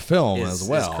it's all film as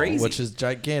well, crazy. Which is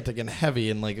gigantic and heavy,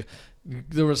 and like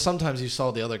there was sometimes you saw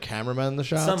the other cameramen in the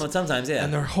shots. Sometimes, yeah,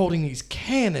 and they're holding these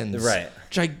cannons, right?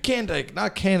 Gigantic,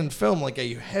 not cannon film, like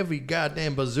a heavy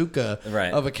goddamn bazooka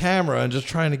right. of a camera, and just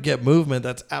trying to get movement.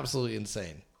 That's absolutely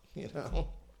insane. Awesome.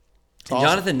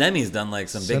 Jonathan Demme's done like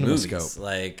some big movies. CinemaScope.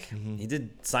 Like he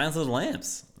did Silence of the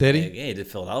Lambs. Did he? Like, yeah, he did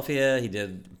Philadelphia. He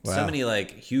did so many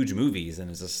like huge movies,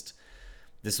 and it's just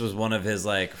this was one of his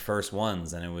like first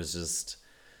ones, and it was just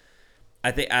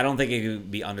I don't think it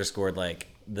could be underscored like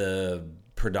the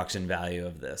production value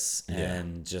of this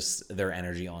and just their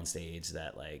energy on stage.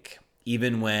 That like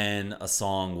even when a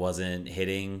song wasn't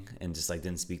hitting and just like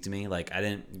didn't speak to me, like I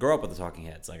didn't grow up with the Talking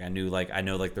Heads. Like I know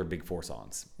like their big four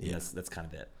songs. Yeah, that's kind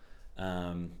of it.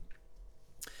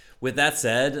 With that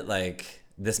said, like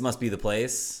This Must Be the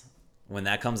Place, when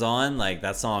that comes on, like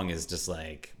that song is just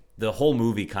like the whole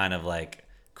movie kind of like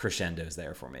crescendos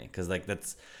there for me, because like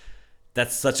that's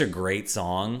such a great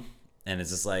song, and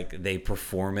it's just like they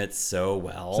perform it so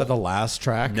well. Is that the last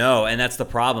track? No, and that's the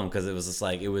problem, because it was just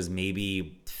like it was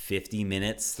maybe 50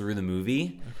 minutes through the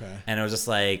movie, and I was just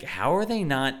like, how are they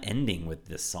not ending with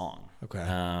this song?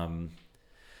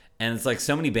 And it's like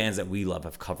so many bands that we love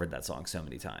have covered that song so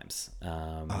many times.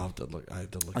 I have to look.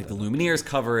 Like the Lumineers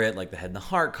cover it, like the Head and the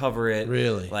Heart cover it.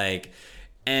 Really? Like,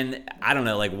 and I don't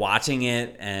know, like watching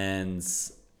it and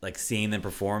like seeing them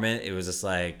perform it, it was just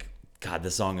like, God,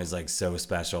 this song is like so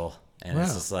special. And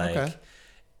it's just like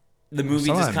the movie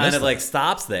just kind of like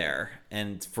stops there,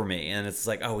 and for me, and it's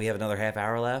like, oh, we have another half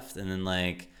hour left, and then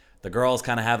like the girls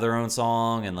kind of have their own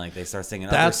song, and like they start singing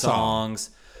other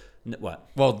songs. What?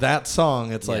 Well, that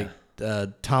song, it's like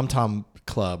Tom Tom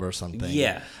Club or something.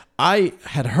 Yeah. I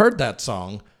had heard that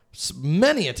song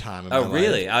many a time in my life.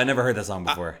 Really? I never heard that song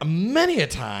before. Many a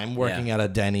time working at a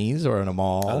Denny's or in a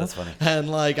mall. Oh, that's funny.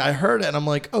 And like I heard it, and I'm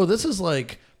like, oh, this is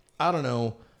like, I don't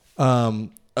know,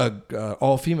 a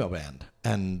all-female band.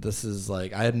 And this is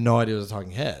like, I had no idea it was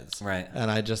Talking Heads. Right. And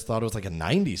I just thought it was like a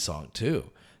 90s song too.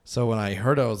 So when I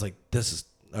heard it, I was like, this is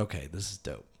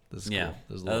dope. This is cool.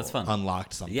 This is that's fun.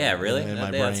 Unlocked something. Yeah, really? In my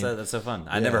brain. That's so fun.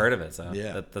 I never heard of it, so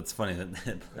that's funny.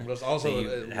 But also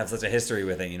you have such a history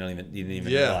with it. You didn't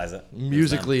even realize it.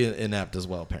 Musically inept as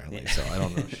well, apparently. So I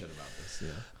don't know shit about this.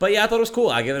 Yeah. But yeah, I thought it was cool.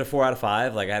 I give it a 4 out of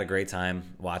 5. Like I had a great time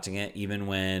watching it, even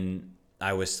when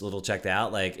I was a little checked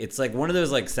out. Like it's like one of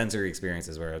those like sensory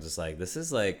experiences where I was just like, this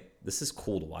is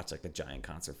cool to watch like a giant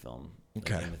concert film in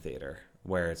the theater,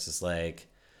 where it's just like,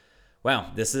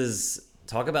 wow, this is.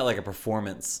 Talk about like a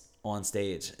performance on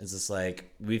stage. It's just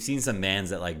like we've seen some bands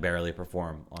that like barely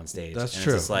perform on stage. That's and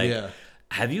true. It's just like,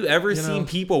 have you ever seen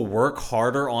people work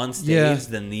harder on stage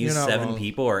than these 7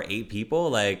 people or 8 people?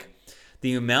 Like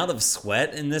the amount of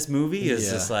sweat in this movie is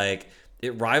just like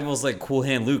it rivals like Cool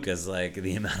Hand Luke as like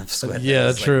the amount of sweat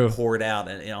that's true. Like, poured out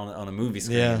on a movie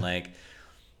screen. Like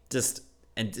just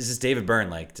it's just David Byrne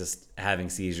like just having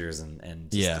seizures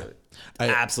and just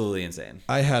absolutely insane.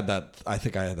 I had that. I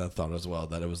think I had that thought as well.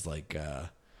 That it was like, I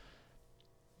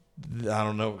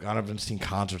don't know. I haven't seen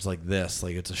concerts like this.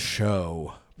 Like it's a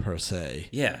show per se.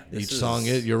 Yeah. Each song.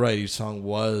 You're right. Each song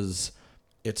was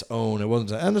its own. It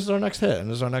wasn't. And this is our next hit. And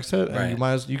this is our next hit. And right. you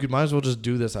might as well just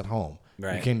do this at home.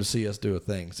 Right. You came to see us do a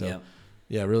thing. So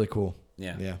yeah, really cool.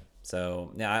 Yeah. Yeah.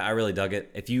 So yeah, I really dug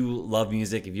it. If you love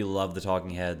music, if you love the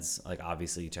Talking Heads, like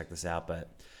obviously check this out. But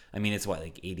I mean, it's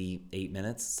like 88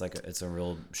 minutes. It's like it's a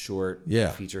real short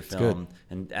feature film.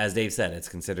 And as Dave said, it's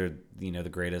considered the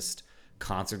greatest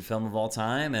concert film of all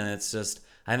time. And it's just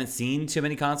I haven't seen too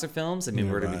many concert films. I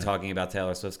mean, we're going to be talking about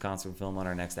Taylor Swift's concert film on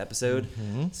our next episode,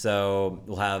 so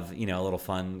we'll have a little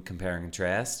fun compare and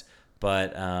contrast.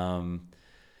 But I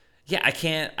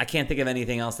can't think of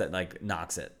anything else that like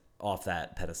knocks it off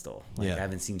that pedestal. Like I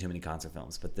haven't seen too many concert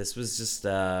films, but this was just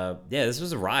this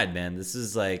was a ride, man. This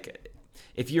is like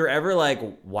if you're ever like,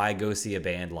 why go see a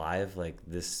band live? Like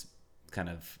this kind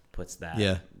of puts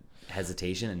that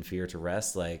hesitation and fear to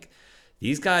rest. Like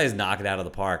these guys knock it out of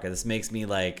the park, and this makes me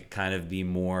like kind of be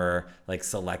more like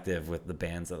selective with the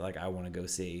bands that like I want to go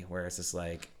see. Where it's just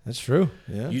like that's true.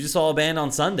 Yeah, you just saw a band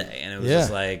on Sunday, and it was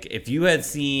just like if you had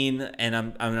seen, and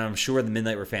I'm sure the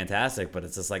Midnight were fantastic, but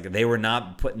it's just like they were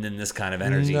not putting in this kind of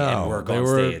energy and work on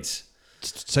stage.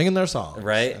 Singing their songs,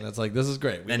 right? And it's like this is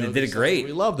great, and they did it great.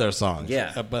 We love their songs,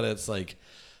 but it's like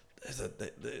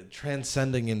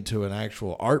transcending into an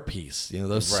actual art piece.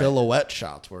 Those silhouette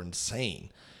shots were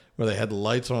insane. where they had the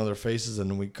lights on their faces,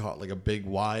 and we caught like a big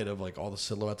wide of like all the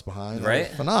silhouettes behind. Right. That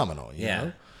was phenomenal. You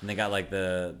know? And they got like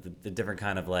the different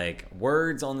kind of like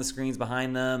words on the screens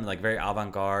behind them, like very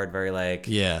avant-garde, very like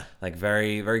like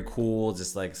very very cool,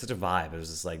 just like such a vibe. It was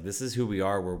just like, this is who we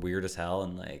are. We're weird as hell,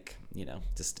 and like, you know,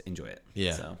 just enjoy it.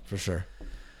 Yeah, so for sure.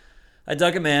 I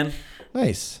dug it, man.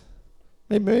 Nice.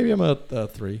 Maybe I'm a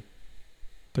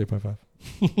 3.5.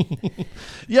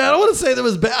 Yeah, I don't want to say that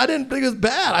was bad. I didn't think it was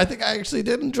bad. I think I actually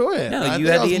did enjoy it. No, I you think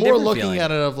had I was the more indifferent looking feeling. at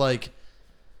it of like,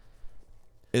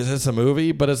 is this a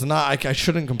movie? But it's not. I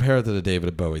shouldn't compare it to the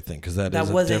David Bowie thing, because that is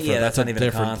a wasn't. different. Yeah, that's not a even a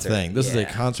different concert. thing. This is a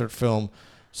Yeah. concert film.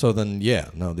 So then,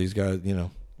 these guys, yeah, Right.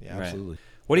 absolutely.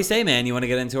 What do you say, man? You want to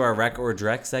get into our Rec or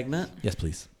Dreck segment? Yes,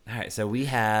 please. All right, so we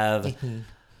have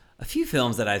a few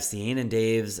films that I've seen, and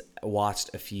Dave's watched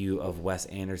a few of Wes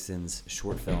Anderson's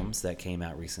short films that came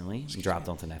out recently. He dropped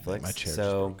onto Netflix. My chair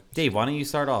So, Dave, why don't you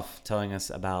start off telling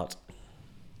us about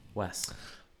Wes?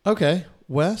 Okay,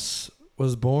 Wes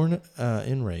was born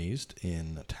and raised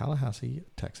in Tallahassee,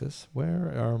 Texas.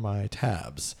 Where are my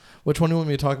tabs? Which one do you want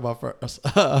me to talk about first?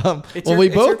 It's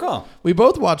your call. We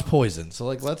both watched Poison, so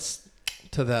like let's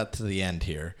to the end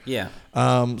here. Yeah.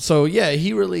 So yeah,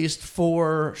 he released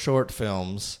 4 short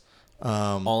films.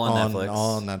 All on Netflix.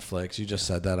 All on Netflix. You just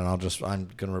said that, and I'm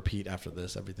gonna repeat after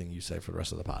this everything you say for the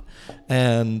rest of the pod.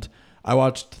 And I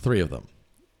watched 3 of them.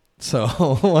 So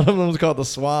one of them was called The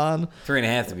Swan.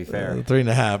 3.5 to be fair.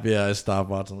 3.5. Yeah, I stopped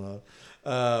watching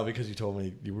that because you told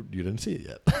me you didn't see it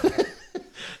yet.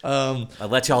 I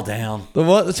let y'all down.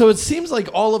 So it seems like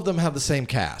all of them have the same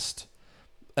cast,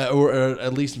 or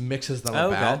at least mixes them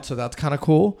about. Okay. So that's kind of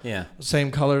cool. Yeah.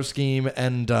 Same color scheme,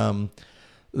 and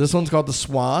this one's called The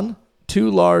Swan.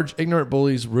 2 large, ignorant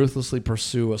bullies ruthlessly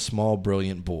pursue a small,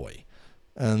 brilliant boy.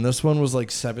 And this one was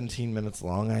like 17 minutes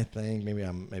long, I think. Maybe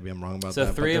I'm wrong about that.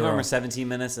 So 3 of them are 17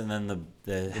 minutes, and then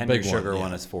the Henry big one, Sugar yeah.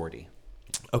 one is 40.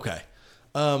 Okay.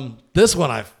 This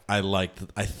one I liked.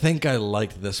 I think I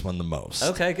liked this one the most.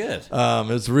 Okay, good.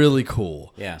 It's really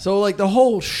cool. Yeah. So like the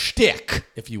whole shtick,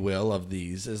 if you will, of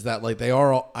these is that like they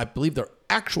are all, I believe they're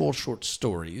actual short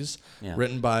stories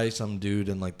written by some dude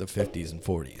in like the 50s and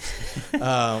 40s.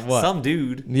 What? Some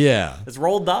dude. Yeah. It's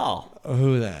Roald Dahl.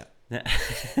 Who that?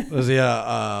 Was he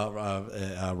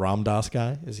a Ram Dass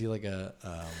guy? Is he like a?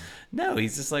 No,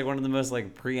 he's just like one of the most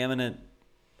like preeminent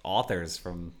authors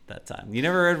from that time. You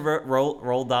never read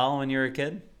Roald Dahl when you were a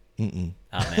kid? Mm-mm.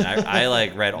 Oh man, I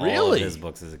like read all Really? of his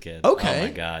books as a kid. Okay. Oh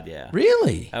my god, yeah.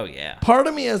 Really? Oh yeah. Part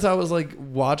of me, as I was like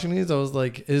watching these, I was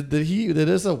like, did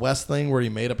this a West thing where he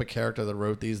made up a character that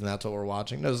wrote these and that's what we're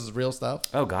watching? No, this is real stuff.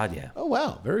 Oh god, yeah. Oh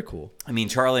wow, very cool. I mean,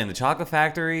 Charlie and the Chocolate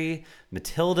Factory,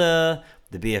 Matilda,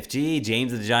 the BFG,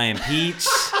 James and the Giant Peach.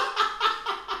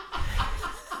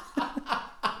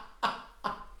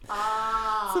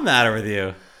 What's the matter with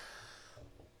you?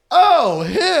 Oh,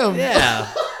 him.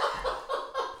 Yeah.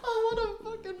 What a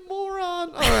fucking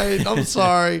moron. All right, I'm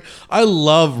sorry. I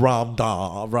love Rahagan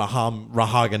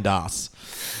Das.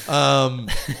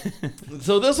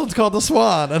 So this one's called The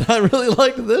Swan, and I really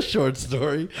liked this short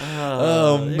story.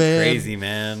 Oh man, crazy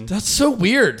man. That's so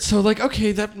weird. So like,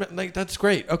 okay, that's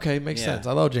great. Okay, makes Yeah. sense.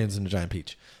 I love James and the Giant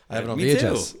Peach. I have it on Me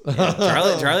VHS. too.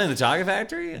 Yeah. Charlie and the Chocolate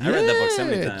Factory? I read that book so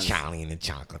many times. Charlie and the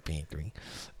Chocolate Factory.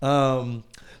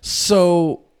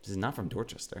 So This is not from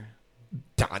Dorchester.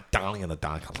 Dolly and the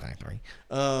Chocolate Factory.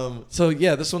 So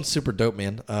yeah, this one's super dope,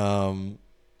 man.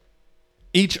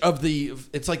 Each of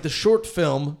it's like the short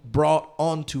film brought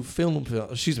onto film.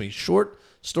 Short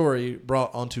story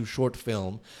brought onto short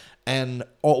film, and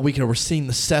we're seeing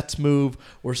the sets move.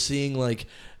 We're seeing like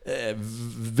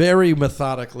very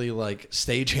methodically like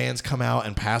stagehands come out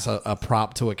and pass a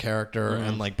prop to a character,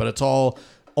 and like, but it's all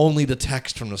only the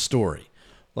text from the story.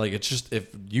 Like it's just if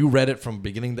you read it from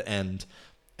beginning to end.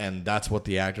 And that's what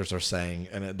the actors are saying,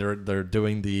 and they're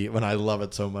doing when I love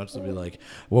it so much to be like,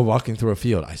 we're walking through a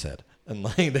field. I said, and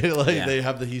like they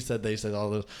have the he said, they said,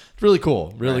 all those. It's really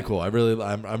cool, really cool.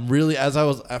 I'm really as I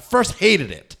was at first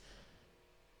hated it,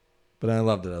 but I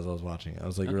loved it as I was watching it. I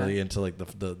was like really into like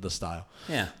the style.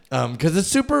 Yeah. Because it's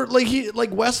super like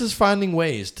Wes is finding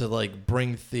ways to like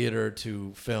bring theater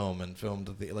to film and film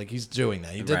to theater. Like he's doing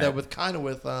that. He did that with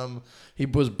he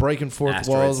was breaking fourth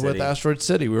walls with Asteroid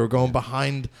City. We were going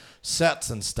behind sets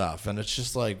and stuff, and it's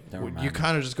just like you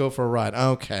kind of just go for a ride.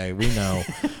 Okay, we know,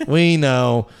 we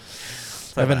know.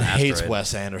 Evan hates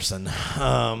Wes Anderson,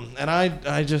 and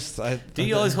I just do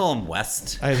you always call him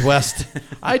West?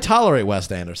 I tolerate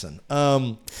Wes Anderson.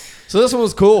 So this one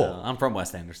was cool. I'm from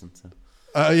West Anderson, so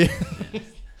yeah.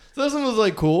 So this one was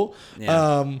like cool,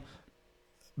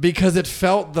 because it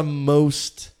felt the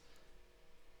most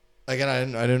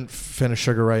Again, I didn't finish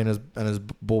Sugar Ray and his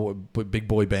big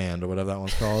boy band or whatever that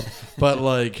one's called. But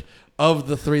like of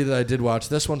the three that I did watch,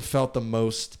 this one felt the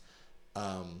most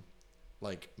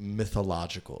like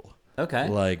mythological. Okay.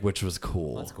 Like, which was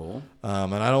cool. That's cool.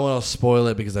 And I don't want to spoil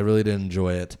it because I really didn't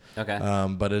enjoy it. Okay.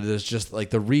 But it is just like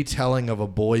the retelling of a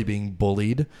boy being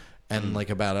bullied and like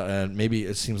about maybe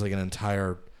it seems like an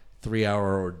entire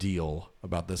 3-hour ordeal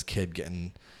about this kid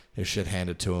getting his shit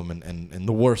handed to him in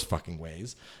the worst fucking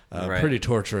ways. Pretty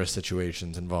torturous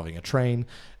situations involving a train.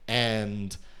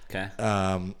 And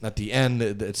at the end,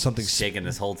 it's something... Shaking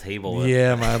this whole table.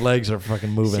 Yeah, my legs are fucking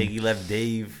moving. Shaky left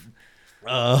Dave.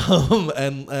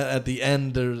 And at the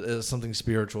end, there's something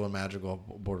spiritual and magical,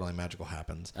 borderline magical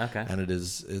happens. Okay. And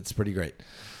it's pretty great.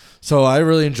 So I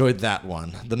really enjoyed that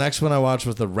one. The next one I watched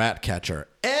was The Rat Catcher.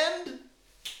 And,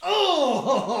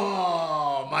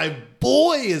 my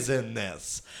boy is in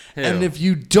this. Who? And if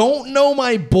you don't know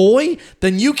my boy,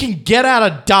 then you can get out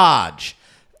of Dodge.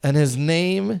 And his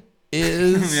name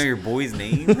is... You know your boy's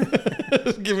name?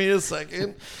 Give me a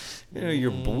second. You know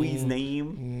your boy's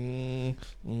name?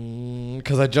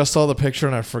 Because I just saw the picture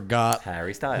and I forgot.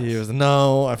 Harry Styles.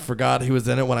 I forgot he was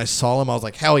in it. When I saw him, I was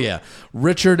like, hell yeah.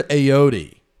 Richard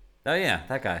Ayoade. Oh, yeah,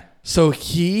 that guy. So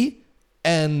he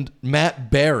and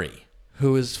Matt Berry,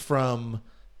 who is from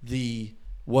the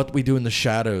What We Do in the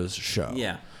Shadows show.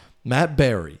 Yeah. Matt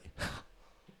Berry.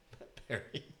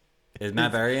 Is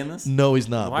Matt Berry in this? No, he's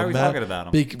not. Why are we talking about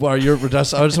him? I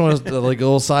just want to, like a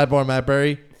little sidebar, Matt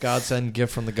Berry, godsend,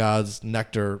 gift from the gods,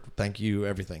 nectar, thank you,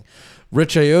 everything.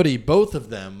 Rich Ayoade, both of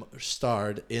them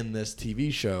starred in this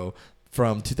TV show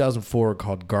from 2004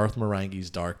 called Garth Marenghi's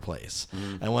Dark Place.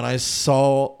 And when I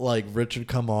saw like Richard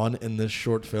come on in this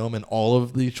short film and all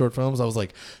of these short films, I was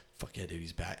like, fuck yeah, dude,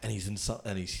 he's back. And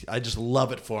I just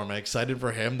love it for him. I'm excited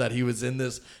for him that he was in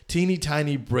this teeny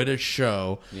tiny British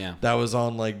show that was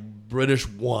on like British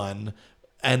One.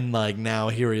 And like now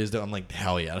here he is. I'm like,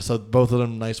 hell yeah. So both of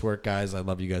them, nice work, guys. I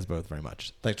love you guys both very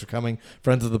much. Thanks for coming.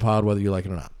 Friends of the pod, whether you like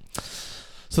it or not.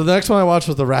 So the next one I watched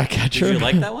was The Rat Catcher. Did you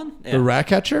like that one? Yeah. The Rat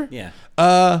Catcher? Yeah.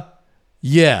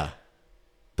 Yeah.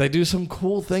 They do some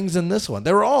cool things in this one.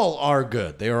 They all are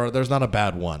good. There's not a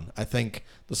bad one. I think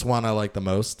this one I like the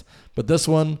most. But this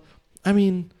one, I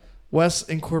mean, Wes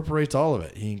incorporates all of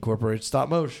it. He incorporates stop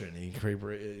motion. He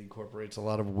incorporates a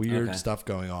lot of weird stuff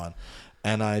going on.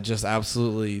 And I just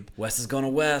absolutely... Wes is going to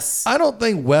Wes. I don't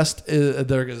think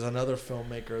there is another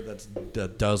filmmaker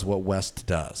that does what West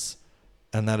does.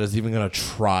 And that is even going to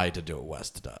try to do what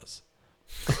West does.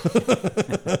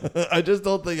 I just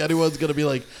don't think anyone's going to be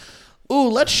like, ooh,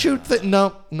 let's shoot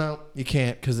No, you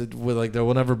can't, because it will there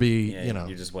will never be,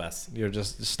 You're just Wes. You're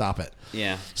just stop it.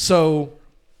 Yeah. So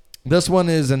this one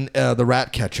is The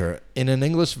Rat Catcher. In an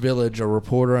English village, a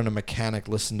reporter and a mechanic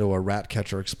listen to a rat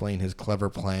catcher explain his clever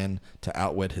plan to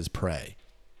outwit his prey.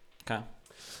 Okay.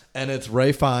 And it's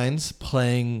Ray Fiennes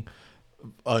playing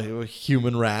a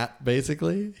human rat,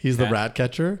 basically. He's the rat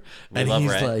catcher. And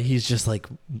he's just like,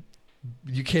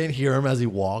 you can't hear him as he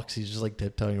walks. He's just like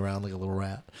tiptoeing around like a little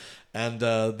rat. And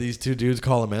these two dudes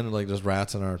call him in and like, there's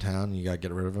rats in our town and you got to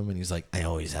get rid of them. And he's like, I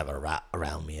always have a rat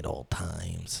around me at all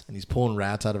times. And he's pulling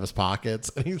rats out of his pockets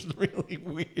and he's really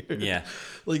weird. Yeah.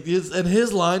 Like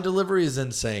his line delivery is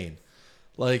insane.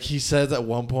 Like he says at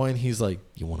one point, he's like,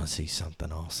 you want to see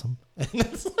something awesome? And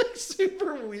it's like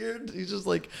super weird. He's just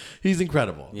like, he's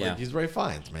incredible. Yeah. Like, he's Ray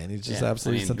Fiennes, man. He's just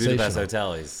absolutely sensational. Budapest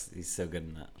Hotel, he's so good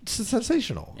in that. It's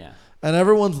sensational. Yeah. And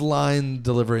everyone's line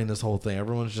delivering this whole thing.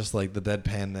 Everyone's just like the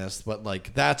deadpanness, but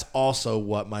like that's also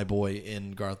what my boy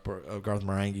in Garth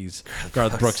Marenghi's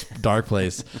Garth Brooks' Dark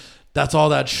Place. That's all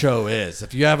that show is.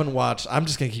 If you haven't watched, I'm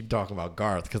just gonna keep talking about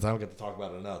Garth because I don't get to talk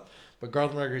about it enough. But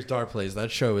Garth Marenghi's Dark Place,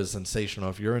 that show is sensational.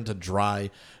 If you're into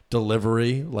dry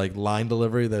delivery, like line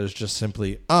delivery, that is just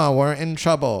simply, oh, we're in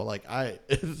trouble. Like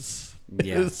it's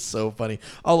so funny.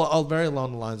 All very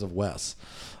along the lines of Wes.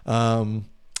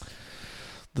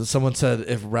 Someone said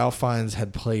if Ralph Fiennes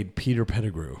had played Peter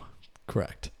Pettigrew,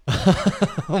 correct,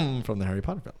 from the Harry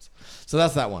Potter films. So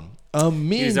that's that one.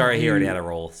 He already had a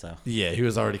role, so yeah, he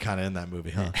was already kind of in that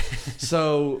movie, huh?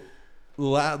 So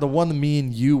the one that me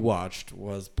and you watched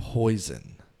was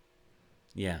Poison.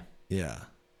 Yeah.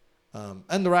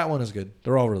 And the rat one is good.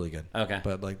 They're all really good. Okay,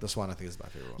 but like this one, I think is my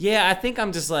favorite one. Yeah, I think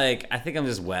I'm just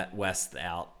West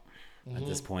out at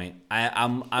this point.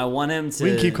 I want him to.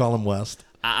 We can keep calling him West.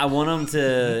 I want him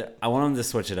to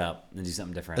switch it up and do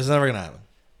something different. It's never gonna happen.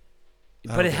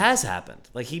 But it has happened.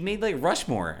 Like he made like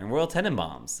Rushmore and Royal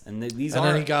Tenenbaums, and these. And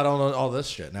then he got on all this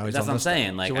shit. Now he's. That's on what I'm this saying.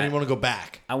 stuff. Like, so when you want to go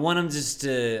back, I want him just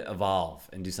to evolve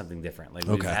and do something different. Like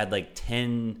we've had like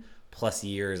 10+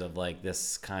 years of like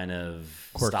this kind of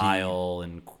quirky style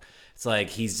and It's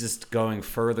like he's just going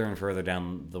further and further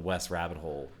down the West rabbit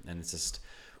hole. And it's just,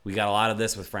 we got a lot of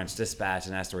this with French Dispatch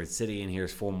and Asteroid City, and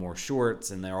here's 4 more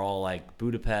shorts, and they're all like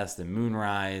Budapest and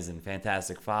Moonrise and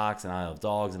Fantastic Fox and Isle of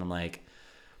Dogs. And I'm like,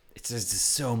 it's just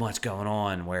so much going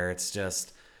on where it's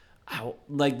just,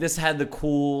 like, this had the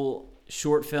cool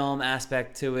short film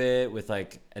aspect to it with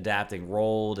like adapting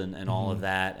Rolled and all of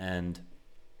that. And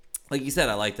like you said,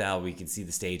 I liked how we could see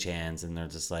the stagehands and they're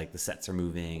just like the sets are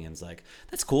moving and it's like,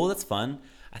 that's cool, that's fun.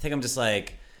 I'm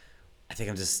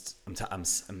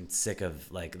sick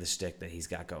of like the shtick that he's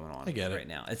got going on right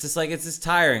now. It's just like, it's just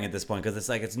tiring at this point because it's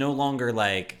like, it's no longer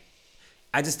like,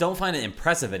 I just don't find it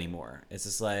impressive anymore. It's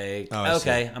just like,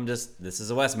 this is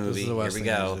a Wes movie. Here we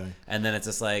go. And then it's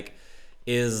just like,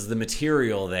 is the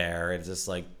material there? It's just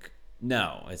like,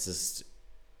 no, it's just,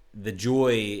 the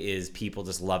joy is people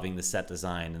just loving the set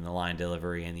design and the line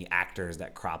delivery and the actors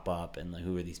that crop up and like,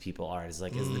 who are these people are. It's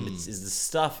like, is the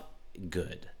stuff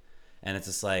good? And it's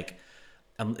just like,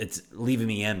 it's leaving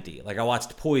me empty. Like I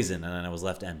watched Poison and then I was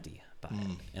left empty by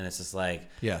it. And it's just like,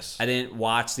 yes, I didn't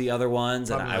watch the other ones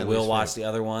and I will watch the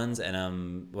other ones.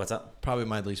 And what's up? Probably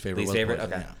my least favorite.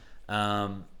 Okay. Yeah.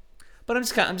 But I'm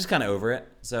just kind of over it,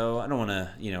 so I don't want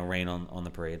to, rain on the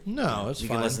parade. No, it's fine. You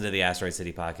can listen to the Asteroid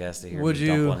City podcast to hear me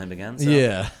dump on him again. So.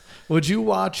 Yeah. Would you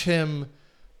watch him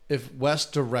if Wes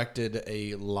directed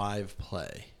a live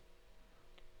play?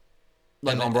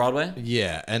 Like on Broadway?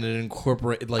 Yeah, and it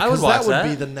incorporated like I would watch that.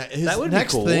 Would be the his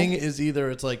next cool. thing is either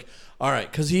it's like, all right,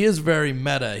 because he is very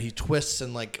meta. He twists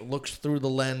and like looks through the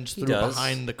lens,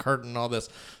 behind the curtain, all this.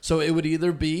 So it would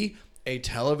either be a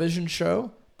television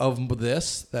show of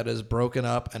this that is broken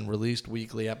up and released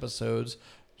weekly episodes.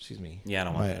 Excuse me. Yeah, I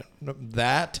don't want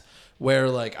that. Where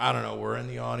like, I don't know, we're in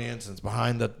the audience and it's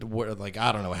behind like,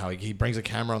 I don't know how he brings a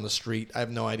camera on the street. I have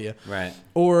no idea. Right.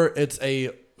 Or it's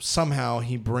somehow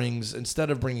he brings, instead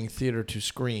of bringing theater to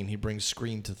screen, he brings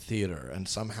screen to theater and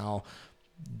somehow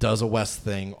does a Wes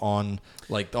thing on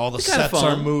like all the sets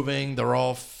are moving. They're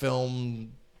all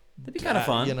filmed. That'd be kind of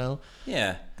fun.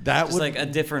 Yeah. That just would like a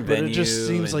different venue. But it just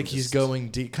seems like he's going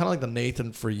deep, kind of like the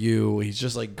Nathan For You. He's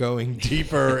just like going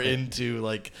deeper into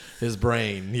like his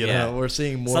brain. You know, we're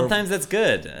seeing more. Sometimes that's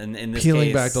good, and in this peeling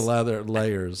case, back the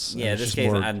layers. Yeah, in this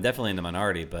case, I'm definitely in the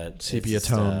minority, but sepia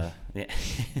tone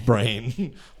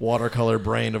brain, watercolor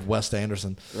brain of Wes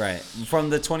Anderson. Right.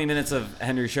 From the 20 minutes of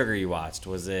Henry Sugar you watched,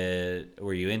 were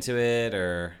you into it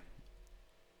or?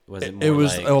 Was it more it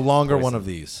was like a longer Poison? one of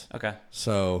these. Okay.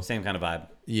 So same kind of vibe.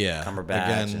 Yeah.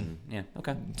 Cumberbatch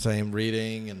okay. Same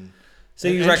reading and so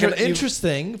you reckon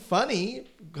interesting, funny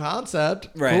concept,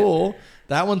 right. Cool.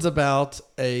 That one's about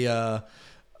a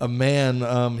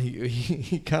man.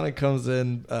 He kind of comes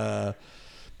in.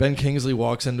 Ben Kingsley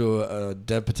walks into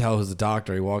Dev Patel, who's a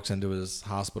doctor. He walks into his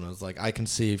hospital and is like, I can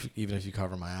see even if you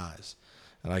cover my eyes,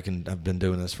 and I've been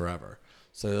doing this forever.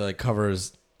 So they like cover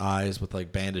his eyes with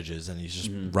like bandages and he's just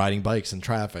riding bikes in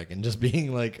traffic and just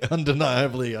being like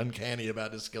undeniably uncanny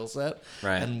about his skill set.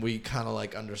 Right. And we kind of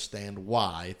like understand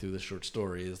why through the short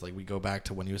story is like we go back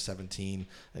to when he was 17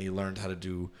 and he learned how to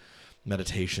do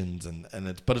meditations and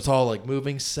it's all like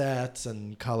moving sets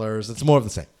and colors. It's more of the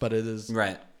same, but it is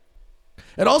right.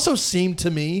 It also seemed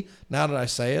to me, now that I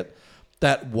say it,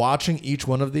 that watching each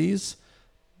one of these,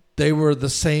 they were the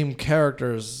same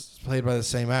characters played by the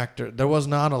same actor. There was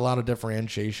not a lot of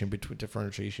differentiation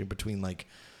between like,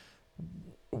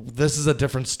 this is a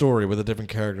different story with the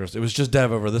different characters. It was just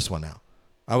Dev over this one now.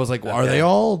 I was like, are they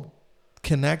all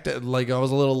connected? Like I was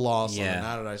a little lost. Yeah. On it.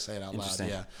 Now that I say it out loud.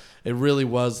 Yeah. It really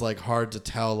was like hard to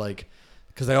tell, like,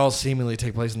 because they all seemingly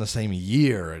take place in the same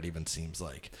year. It even seems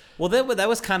like. Well, that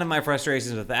was kind of my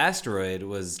frustrations with Asteroid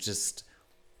was just.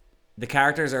 The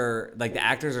characters are like the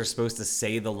actors are supposed to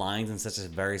say the lines in such a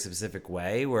very specific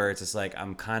way where it's just like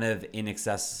I'm kind of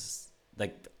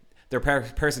like their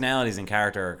personalities and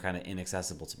character are kind of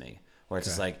inaccessible to me where it's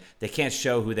just like they can't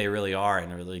show who they really are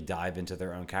and really dive into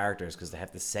their own characters because they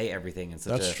have to say everything in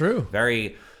such a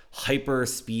very hyper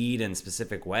speed and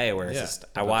specific way where it's just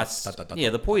I watched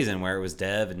The Poison where it was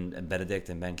Dev and Benedict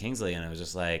and Ben Kingsley and it was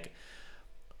just like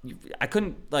I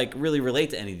couldn't like really relate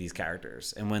to any of these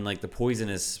characters, and when like the poison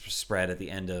is spread at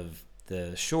the end of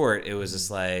the short, it was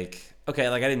just like okay,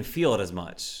 like I didn't feel it as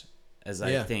much as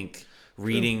I think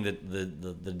reading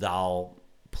the doll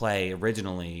play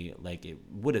originally, like it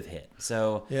would have hit.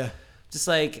 So just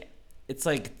like it's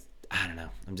like I don't know.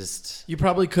 I'm just... You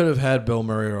probably could have had Bill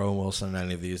Murray or Owen Wilson in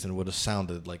any of these, and it would have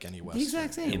sounded like any Western. The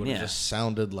exact same, It would have just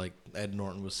sounded like Ed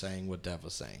Norton was saying what Dev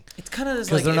was saying. It's kind of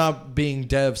because they're not being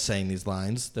Dev saying these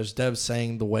lines. There's Dev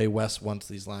saying the way Wes wants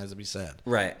these lines to be said.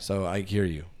 Right. So I hear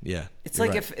you. Yeah. It's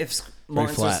like if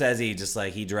Martin Scorsese just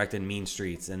like he directed Mean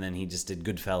Streets, and then he just did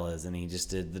Goodfellas, and he just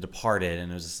did The Departed,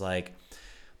 and it was just like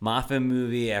mafia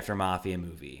movie after mafia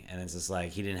movie, and it's just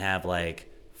like he didn't have like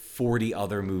 40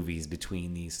 other movies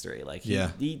between these three. Like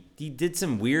he did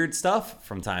some weird stuff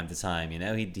from time to time. You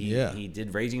know, he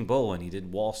did Raging Bull, and he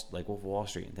did Wolf of Wall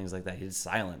Street and things like that. He did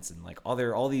Silence and like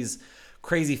all these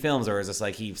crazy films where it's just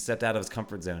like he stepped out of his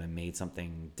comfort zone and made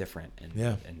something different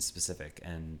and specific.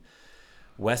 And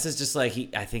Wes is just like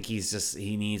I think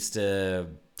he needs to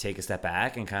take a step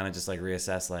back and kind of just like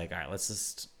reassess. Like, all right, let's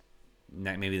just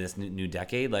maybe this new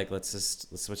decade. Like, let's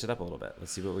switch it up a little bit.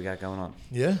 Let's see what we got going on.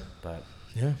 Yeah, but.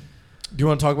 Yeah. Do you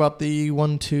want to talk about the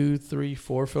 1, 2, 3,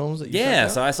 4 films that you Yeah,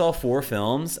 so I saw 4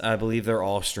 films. I believe they're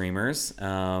all streamers.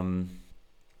 Totally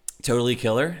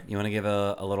Killer. You want to give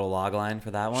a little log line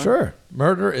for that one? Sure.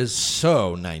 Murder is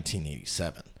So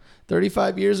 1987.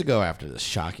 35 years ago, after the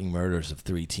shocking murders of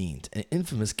 3 teens, an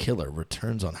infamous killer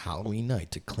returns on Halloween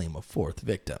night to claim a 4th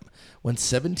victim. When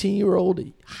 17-year-old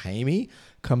Jaime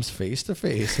comes face to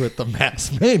face with the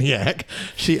masked maniac,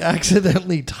 she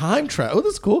accidentally time travels. Oh,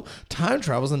 that's cool. Time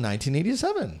travels in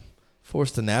 1987.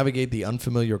 Forced to navigate the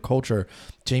unfamiliar culture,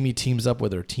 Jamie teams up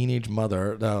with her teenage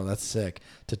mother. Oh, that's sick.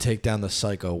 To take down the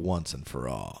psycho once and for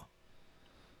all.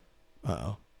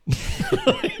 Uh-oh.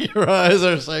 Your eyes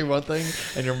are saying one thing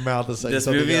and your mouth is saying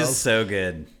something else. This movie is so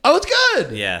good. Oh, it's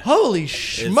good. Yeah. Holy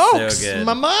smokes, so good.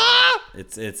 mama.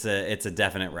 It's a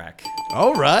definite wreck.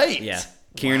 All right. Yeah.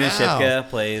 Kiernan Shipka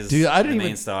plays the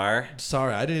main star.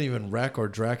 Sorry, I didn't even wreck or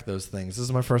dreck those things. This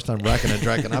is my first time wrecking and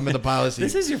drecking. I'm in the pilot seat.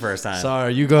 This is your first time.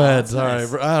 Sorry, you go ahead. Sorry.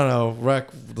 Nice. I don't know. Wreck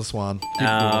the swan.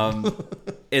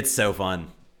 It's so fun.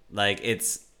 Like,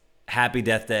 it's Happy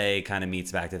Death Day kind of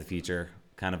meets Back to the Future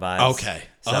kind of vibes. Okay.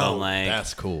 So I'm like,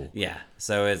 that's cool. Yeah.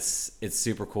 So it's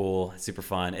super cool, super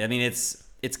fun. I mean, it's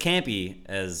campy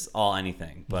as all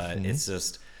anything, but it's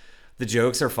just the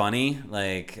jokes are funny.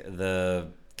 Like the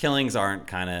killings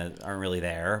aren't really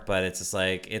there, but it's just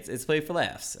like it's played for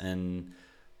laughs, and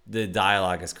the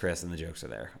dialogue is crisp and the jokes are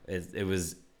there. It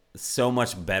was so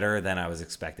much better than I was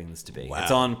expecting this to be. Wow.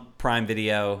 It's on Prime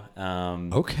Video.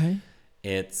 Okay.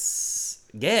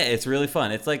 It's really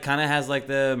fun. It's like kind of has like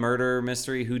the murder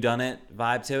mystery whodunit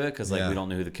vibe to it, because like we don't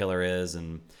know who the killer is,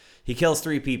 and he kills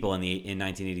 3 people in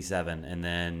 1987, and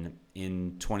then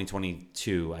in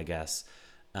 2022, I guess,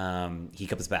 he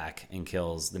comes back and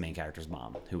kills the main character's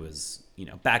mom, who was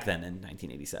back then in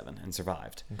 1987 and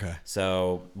survived. Okay.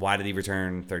 So why did he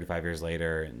return 35 years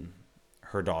later, and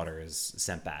her daughter is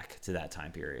sent back to that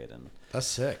time period, and that's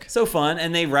sick. So fun.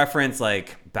 And they reference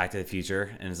like Back to the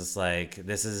Future, and it's just like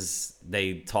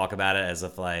they talk about it as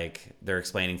if like they're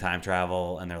explaining time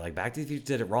travel, and they're like, Back to the Future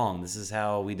did it wrong, this is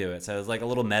how we do it. So it's like a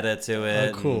little meta to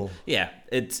it. Oh, cool.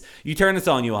 And you turn this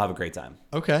on, you will have a great time.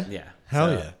 Okay. Yeah.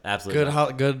 Hell yeah. Absolutely.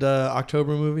 Good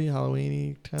October movie,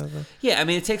 Halloween-y kind of thing. Yeah, I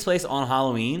mean, it takes place on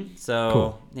Halloween, so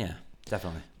cool. Yeah,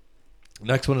 definitely.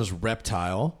 Next one is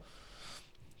Reptile.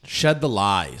 Shed the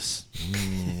Lies.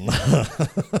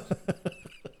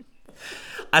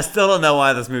 I still don't know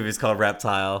why this movie is called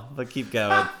Reptile, but keep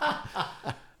going.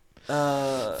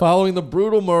 Following the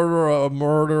brutal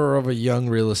murder of a young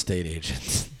real estate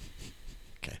agent.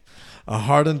 Okay. A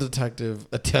hardened detective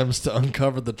attempts to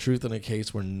uncover the truth in a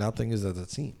case where nothing is as it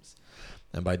seems,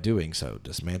 and by doing so,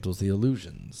 dismantles the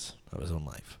illusions of his own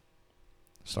life.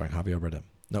 Starring Javier Bardem.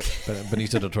 No,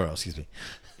 Benicio del Toro, excuse me.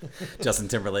 Justin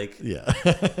Timberlake. Yeah.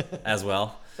 As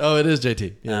well. Oh, it is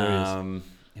JT. Yeah, there he is.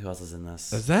 Who else is in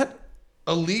this? Is that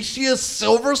Alicia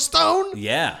Silverstone?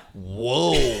 Yeah.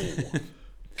 Whoa.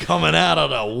 Coming out of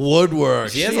the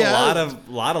woodwork. She has a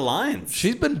lot of lines.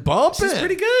 She's been bumping. She's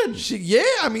pretty good.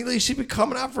 I mean, she's been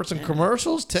coming out for some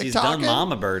commercials, TikTok. She's done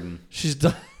Mama Burden. She's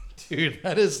done. Dude,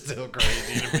 that is still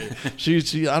crazy to me.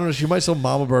 She I don't know. She might sell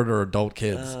Mama Bird or adult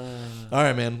kids. All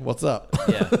right, man. What's up?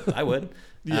 Yeah, I would.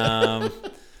 Yeah.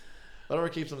 Whatever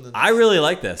keeps them in the. I really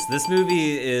like this. This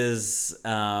movie is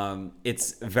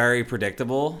it's very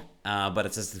predictable, but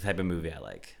it's just the type of movie I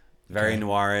like. Very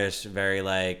noirish, very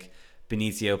like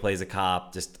Benicio plays a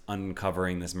cop, just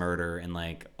uncovering this murder and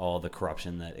like all the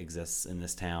corruption that exists in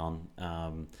this town.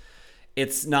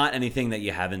 It's not anything that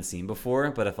you haven't seen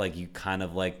before, but if like you kind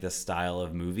of like this style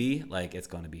of movie, like it's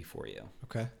going to be for you.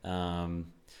 Okay.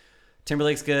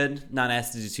 Timberlake's good, not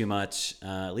asked to do too much.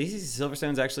 Alicia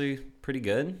Silverstone's actually pretty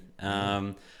good.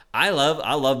 I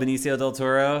love Benicio del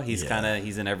Toro. He's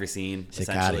in every scene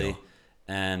essentially.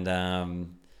 and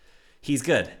he's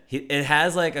good. It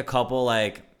has like a couple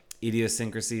like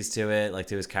idiosyncrasies to it, like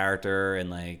to his character, and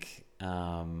like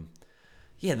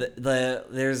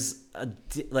there's a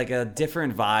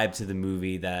different vibe to the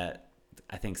movie that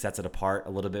I think sets it apart a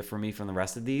little bit for me from the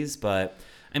rest of these. But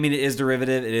I mean, it is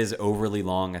derivative. It is overly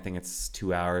long. I think it's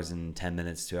 2 hours and 10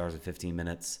 minutes, 2 hours and 15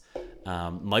 minutes.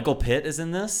 Michael Pitt is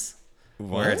in this.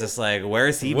 What? Where it's just like, where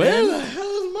has he Where been? the hell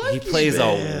is Mikey? He plays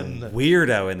been? a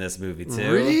weirdo in this movie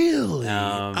too. Really?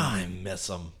 I miss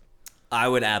him. I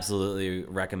would absolutely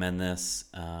recommend this.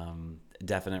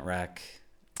 Definite rec.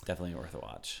 Definitely worth a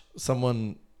watch.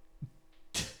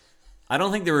 I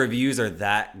don't think the reviews are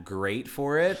that great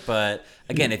for it, but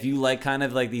again, if you like kind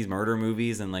of like these murder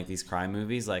movies and like these crime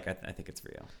movies, like I think it's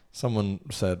for you. Someone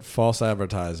said false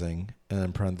advertising, and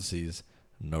in parentheses,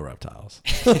 no reptiles.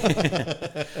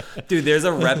 Dude, there's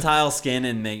a reptile skin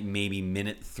in maybe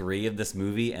minute 3 of this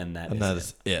movie, and that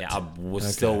is it. Yeah, I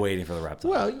was still waiting for the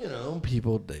reptile. Well,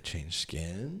 people, they change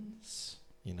skins.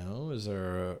 Is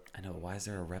there I know, why is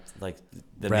there a like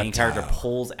the reptile. Main character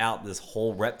pulls out this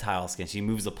whole reptile skin. She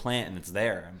moves a plant and it's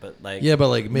there. But like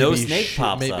maybe no snake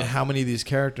pops up. How many of these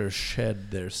characters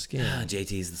shed their skin?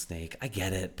 JT's the snake. I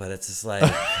get it, but it's just like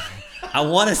I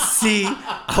want to see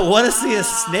a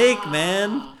snake,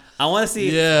 man. I want to see.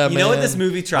 Yeah, you know what this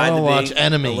movie tried to be watch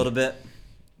Enemy. a little bit.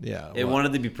 Yeah, it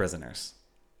wanted to be prisoners.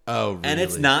 Oh, really? And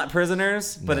it's not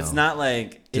prisoners, but No. it's not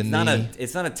like it's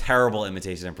Denis. not a terrible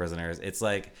imitation of prisoners. It's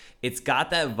like it's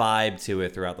got that vibe to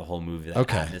it throughout the whole movie,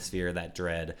 that atmosphere, that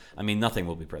dread. I mean, nothing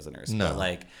will be prisoners. No. But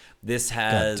like this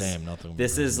has nothing will be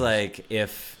this is prisoners. like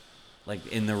if like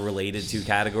in the related to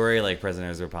category, like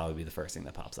prisoners would probably be the first thing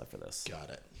that pops up for this. Got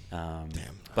it.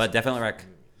 But definitely rec.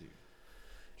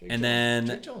 And then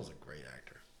Jake Gyllenhaal's a great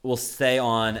actor. we'll stay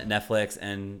on Netflix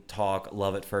and talk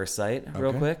Love at First Sight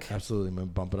real quick. Absolutely. I'm gonna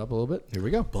bump it up a little bit. Here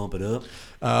we go. Bump it up.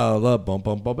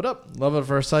 Bump it up. Love at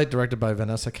First Sight, directed by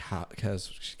Vanessa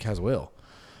Caswell.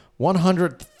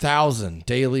 100,000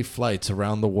 daily flights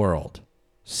around the world.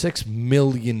 6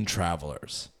 million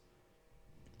travelers.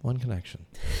 One connection.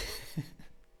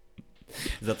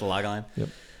 Is that the log line? Yep.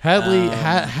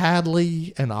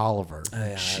 Hadley and Oliver.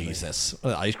 yeah, Jesus.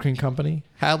 Ice cream company.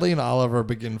 Hadley and Oliver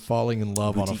begin falling in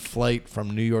love on a flight from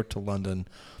New York to London.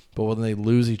 But when they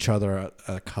lose each other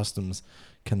at customs,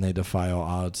 can they defy all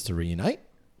odds to reunite?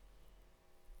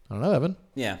 I don't know, Evan.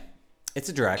 Yeah. It's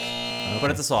a Dreck, but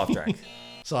it's a soft Dreck.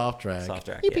 Soft drag. Soft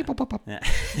Dreck, Yeah.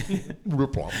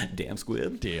 yeah. Damn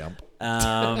squid. Damn.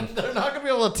 They're not gonna be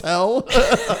able to tell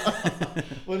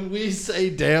when we say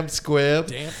 "damn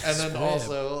squib," and then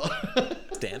also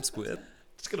Damn squid.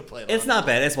 just gonna play it. It's not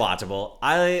bad. It's watchable.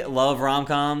 I love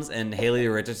rom-coms, and Haley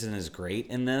Richardson is great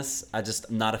in this. I'm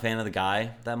not a fan of the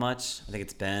guy that much. I think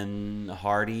it's Ben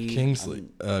Hardy. Kingsley.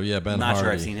 Ben I'm Hardy. not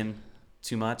sure I've seen him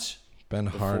too much. Ben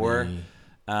before. Hardy.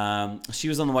 She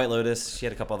was on The White Lotus. She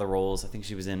had a couple other roles. I think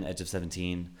she was in Edge of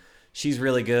 17. She's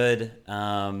really good.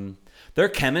 Their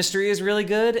chemistry is really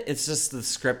good. It's just the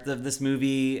script of this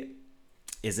movie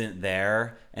isn't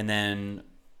there. And then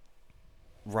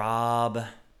Rob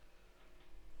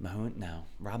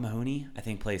Mahoney, I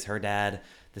think, plays her dad.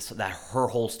 Her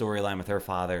whole storyline with her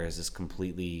father is just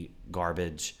completely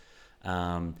garbage.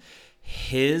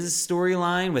 His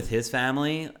storyline with his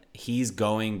family, he's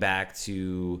going back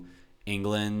to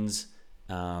England.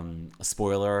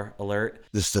 Spoiler alert.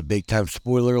 This is a big time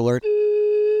spoiler alert.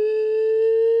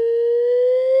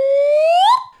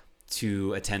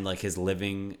 To attend like his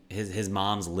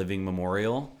mom's living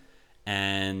memorial,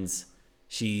 and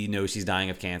she knows she's dying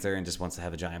of cancer and just wants to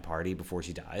have a giant party before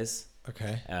she dies.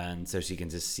 Okay. And so she can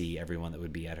just see everyone that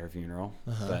would be at her funeral,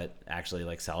 but actually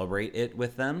like celebrate it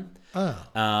with them.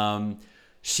 Oh.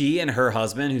 She and her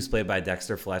husband, who's played by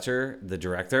Dexter Fletcher, the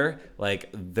director, like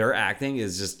their acting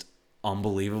is just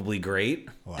unbelievably great.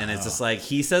 Wow. And it's just like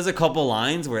he says a couple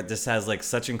lines where it just has like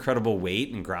such incredible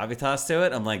weight and gravitas to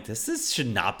it. I'm like, should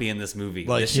not be in this movie.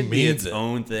 Like, this should be its it.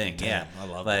 own thing. Damn, yeah, I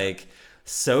love like that.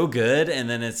 So good. And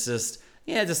then it's just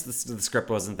the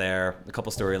script wasn't there. A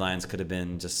couple storylines could have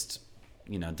been just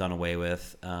done away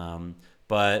with.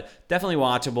 But definitely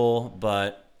watchable.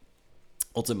 But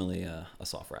ultimately a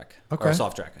soft rec. Okay. Or a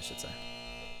soft track, I should say.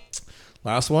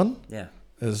 Last one. Yeah.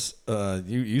 Is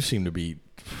you seem to be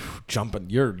jumping.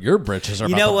 Your britches are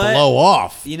about to what? blow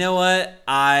off. You know what?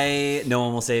 No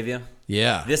One Will Save You.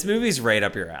 Yeah. This movie's right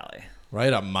up your alley.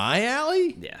 Right up my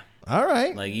alley? Yeah. All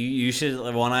right. Like you should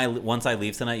once I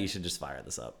leave tonight, you should just fire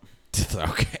this up.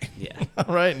 Okay. Yeah.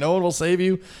 All right. No One Will Save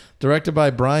You. Directed by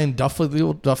Brian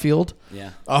Duffield. Yeah.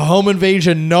 A home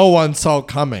invasion no one saw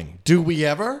coming. Do we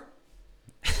ever?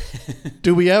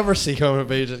 Do we ever see home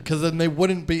invasion? Because then it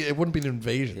wouldn't be an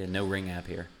invasion. Yeah, no ring app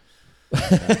here.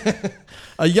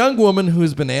 A young woman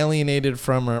who's been alienated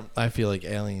from her. I feel like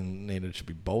alienated should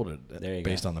be bolded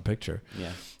based on the picture.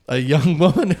 Yeah. A young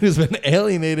woman who's been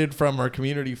alienated from her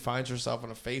community finds herself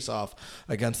in a face-off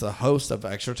against a host of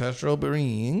extraterrestrial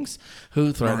beings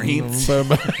who threaten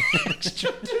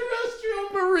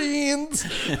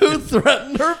who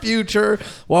threaten her future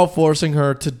while forcing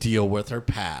her to deal with her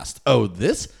past. Oh,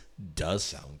 this does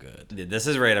sound good. This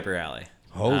is right up your alley.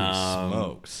 Holy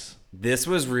smokes. This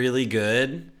was really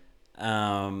good.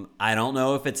 I don't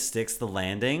know if it sticks the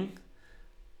landing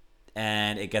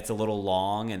and it gets a little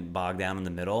long and bogged down in the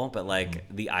middle, but like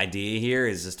the idea here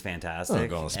is just fantastic. I'm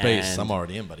going to space. And I'm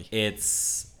already in, buddy.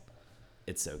 It's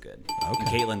so good. Okay.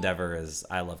 Caitlin Dever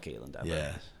I love Caitlin Dever.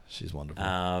 Yeah, she's wonderful.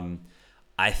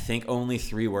 I think only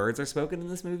 3 words are spoken in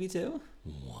this movie too.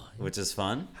 What? Which is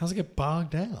fun. How's it get bogged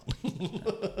down?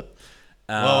 Well,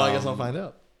 I guess I'll find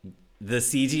out. The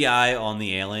CGI on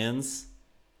the aliens,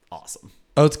 awesome.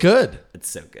 Oh, it's good. It's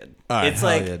so good. All right, it's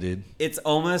like, yeah, dude. It's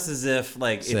almost as if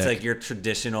like Sick. it's like your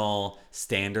traditional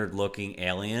standard looking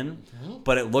alien,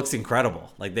 but it looks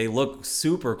incredible. Like they look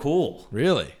super cool.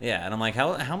 Really? Yeah, and I'm like,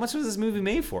 how much was this movie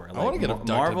made for? Like, I want to get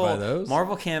abducted Marvel, by those.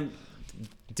 Marvel can't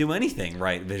do anything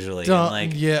right visually. Don't- And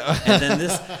like, yeah. And then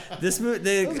this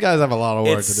movie, Those guys have a lot of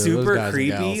work it's to do. Those super guys and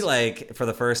creepy, gals. like for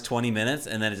the first 20 minutes,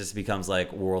 and then it just becomes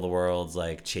like World of Worlds,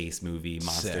 like chase movie,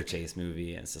 monster Sick. chase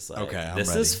movie, and it's just like, Okay, I'm this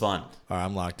ready. is fun. All right,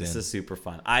 I'm locked in. This is super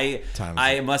fun.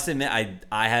 I must admit,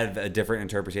 I have a different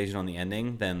interpretation on the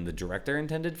ending than the director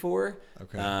intended for.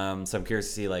 Okay. So I'm curious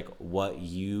to see like what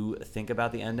you think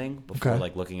about the ending before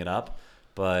like looking it up.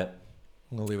 But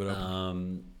I'm going to leave it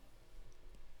open.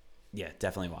 yeah,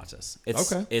 definitely watch this.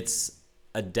 It's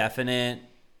a definite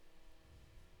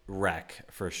wreck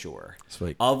for sure.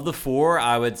 Sweet. Of the 4,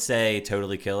 I would say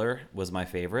Totally Killer was my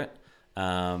favorite.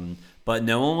 But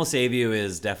No One Will Save You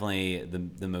is definitely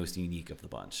the most unique of the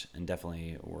bunch and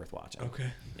definitely worth watching.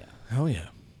 Okay. Yeah. Hell yeah.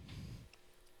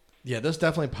 Yeah, this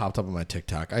definitely popped up on my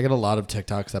TikTok. I get a lot of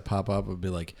TikToks that pop up and be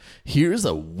like, here's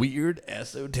a weird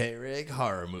esoteric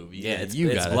horror movie. Yeah, that it's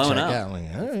gotta blowing check up. out. I'm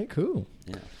like, all right, cool.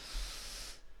 Yeah.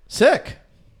 Sick.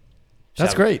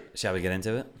 That's great. Shall we get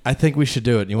into it? I think we should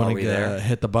do it. You want we there? to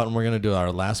hit the button? We're going to do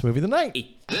our last movie of the night.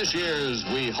 This year's,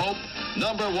 we hope,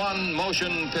 #1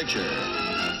 motion picture.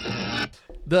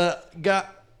 The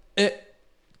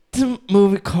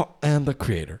movie called and the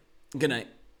creator. Good night.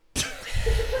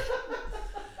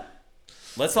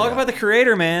 Let's talk about the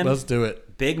creator, man. Let's do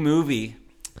it. Big movie.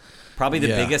 Probably the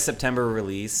Yeah. biggest September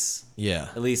release. Yeah.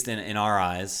 At least in our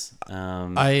eyes.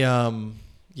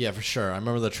 Yeah, for sure. I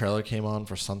remember the trailer came on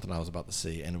for something I was about to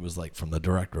see, and it was like from the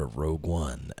director of Rogue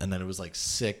One, and then it was like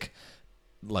sick,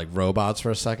 like robots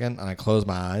for a second, and I closed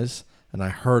my eyes and I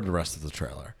heard the rest of the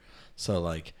trailer. So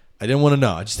like, I didn't want to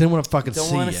know. I just didn't want to fucking Don't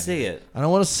see want it. to see it. I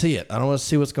don't want to see it. I don't want to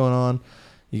see what's going on.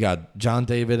 You got John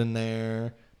David in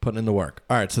there putting in the work.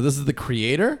 All right, so this is the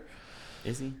creator.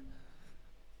 Is he?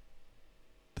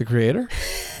 The creator.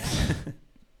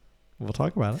 We'll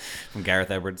talk about it. From Gareth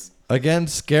Edwards.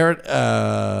 Against Garrett,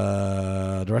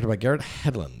 directed by Garrett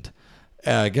Hedlund.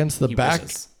 Against the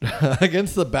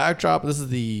against the backdrop. This is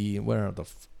the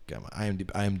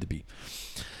IMDb.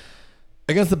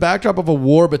 Against the backdrop of a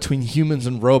war between humans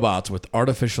and robots with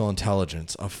artificial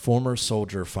intelligence, a former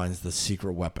soldier finds the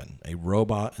secret weapon, a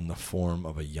robot in the form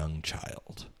of a young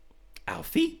child.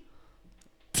 Alfie?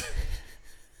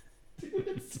 Dude,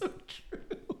 it's so true.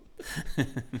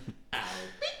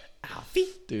 Alfie?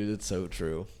 Dude, it's so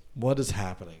true. What is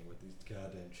happening with these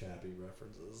goddamn Chappie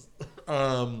references?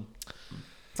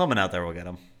 Someone out there will get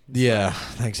him. Yeah,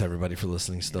 thanks everybody for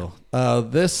listening still.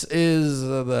 This is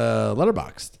the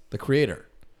Letterboxd, the creator.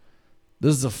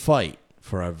 This is a fight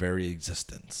for our very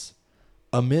existence.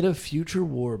 Amid a future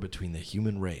war between the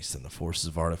human race and the forces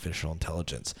of artificial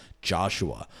intelligence,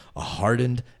 Joshua, a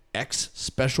hardened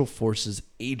ex-special forces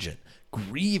agent,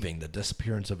 grieving the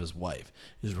disappearance of his wife,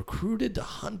 is recruited to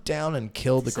hunt down and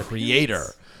kill the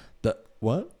creator. The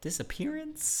what?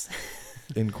 Disappearance?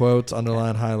 In quotes,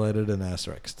 underlined, highlighted, and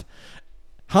asterisked.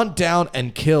 Hunt down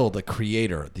and kill the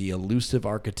creator, the elusive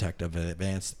architect of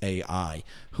advanced AI,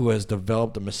 who has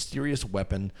developed a mysterious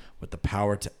weapon with the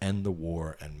power to end the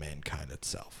war and mankind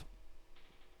itself.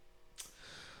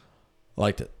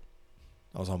 Liked it.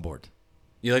 I was on board.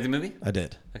 You like the movie? I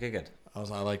did. Okay, good. I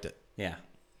liked it. Yeah.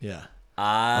 Yeah.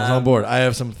 I was on board. I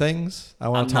have some things I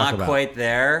want to talk about. I'm not quite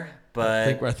there,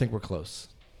 but I think we're close.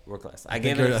 we're close. I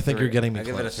think you're getting me I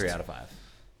give it a close. 3 out of 5.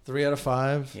 3 out of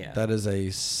 5? Yeah. That is a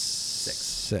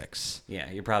 6. Yeah,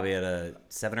 you're probably at a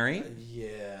 7 or 8.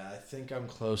 Yeah, I think I'm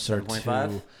closer 7.5?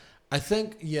 to. I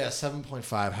think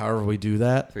 7.5. However we do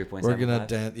that, 3.75. we're gonna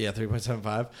dance. Yeah,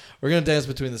 3.75. We're gonna dance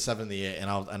between the 7 and the 8,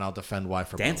 and I'll defend why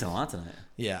for Dancing both. a lot tonight.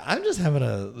 Yeah, I'm just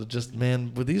having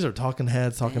man. These are talking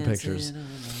heads, talking Dancing pictures. alone.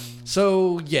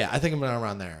 So yeah, I think I'm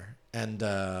around there. And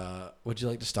would you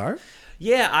like to start?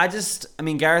 Yeah,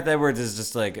 Gareth Edwards is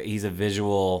just like, he's a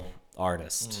visual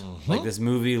artist. Like, this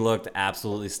movie looked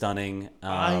absolutely stunning.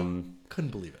 I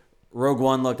couldn't believe it. Rogue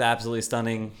One looked absolutely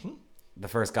stunning. The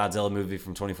first Godzilla movie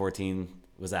from 2014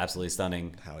 was absolutely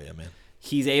stunning. Hell yeah, man.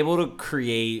 He's able to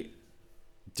create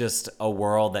just a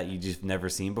world that you just never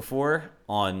seen before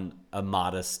on a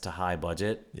modest to high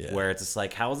budget. Yeah. Where it's just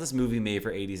like, how is this movie made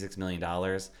for $86 million?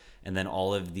 And then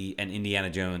and Indiana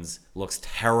Jones looks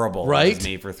terrible. Right? It's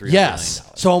made for $3 yes.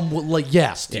 million. So I'm like,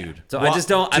 yes, dude. Yeah. So I just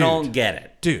don't. I don't get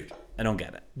it, dude. I don't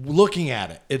get it. Looking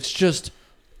at it, it's just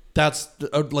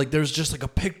there's just like a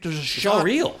picture, there's a shot all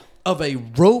real of a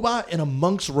robot in a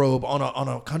monk's robe on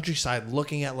a countryside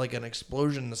looking at like an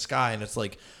explosion in the sky, and it's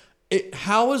like,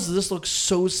 how does this look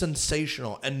so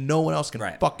sensational and no one else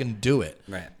can fucking do it?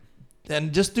 Right.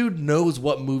 And this dude knows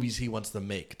what movies he wants to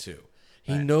make too.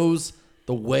 He knows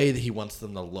the way that he wants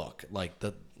them to look, like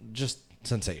just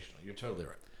sensational. You're totally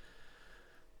right.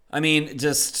 I mean,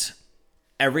 just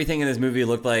everything in this movie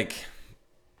looked like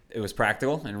it was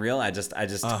practical and real. I just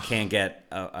can't get.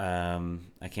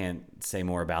 I can't say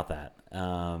more about that.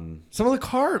 Some of the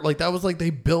car, like that was like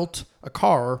they built a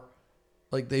car,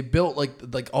 like they built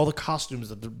like all the costumes,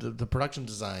 the production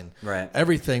design, right?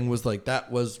 Everything was like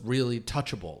that was really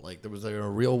touchable. Like there was like a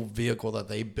real vehicle that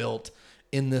they built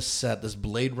in this set, this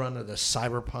Blade Runner, this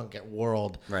cyberpunk at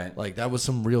world, right? Like that was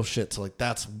some real shit. So like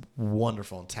that's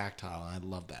wonderful and tactile, and I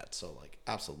love that. So like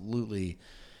absolutely.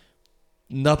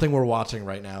 Nothing we're watching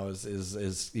right now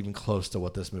is even close to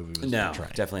what this movie was portraying. No,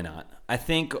 definitely not. I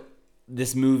think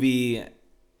this movie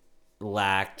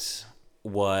lacked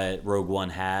what Rogue One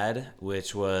had,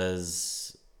 which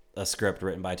was a script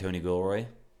written by Tony Gilroy,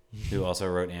 who also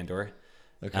wrote Andor.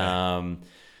 Okay.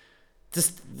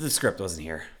 Just the script wasn't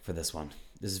here for this one.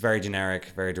 This is very generic,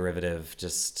 very derivative.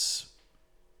 Just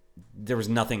there was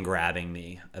nothing grabbing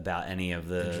me about any of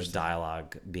the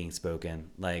dialogue being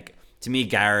spoken. Like, to me,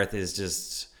 Gareth is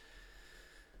just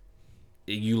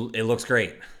it looks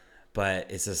great, but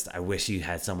it's just I wish you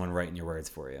had someone writing your words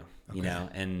for you, you know.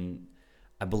 And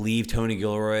I believe Tony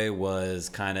Gilroy was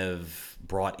kind of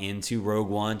brought into Rogue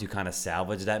One to kind of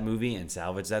salvage that movie and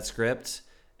salvage that script,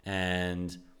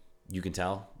 and you can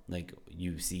tell. Like,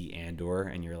 you see Andor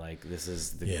and you're like, this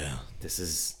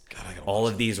is all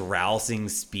of these rousing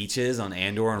speeches on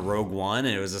Andor and Rogue One,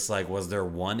 and it was just like, was there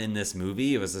one in this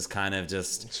movie? It was just kind of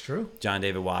just it's true. John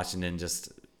David Washington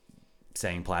just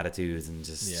saying platitudes and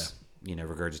just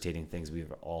regurgitating things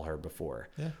we've all heard before.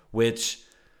 Yeah. Which,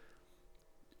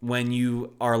 when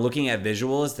you are looking at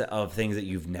visuals of things that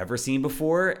you've never seen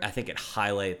before, I think it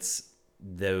highlights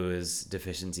those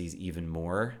deficiencies even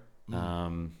more.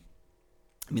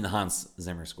 The Hans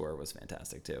Zimmer score was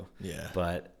fantastic too. Yeah.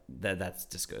 But that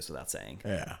just goes without saying.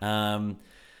 Yeah.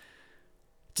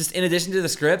 Just in addition to the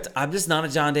script, I'm just not a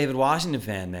John David Washington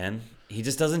fan, man. He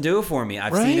just doesn't do it for me.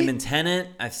 I've seen him in Tenet.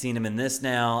 I've seen him in this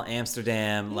now,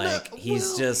 Amsterdam. Like, he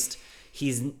doesn't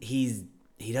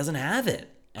have it.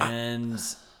 And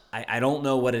I don't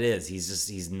know what it is.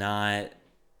 He's not...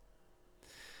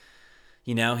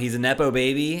 he's a Nepo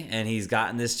baby, and he's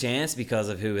gotten this chance because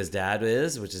of who his dad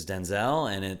is, which is Denzel,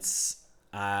 and it's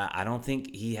I don't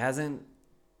think he hasn't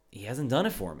done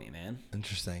it for me, man.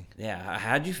 Interesting. Yeah,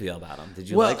 how'd you feel about him? Did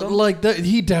you like him?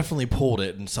 He definitely pulled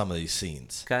it in some of these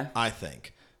scenes. Okay, I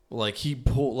think he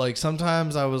pulled.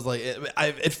 Sometimes I was like,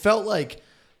 it felt like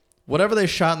whatever they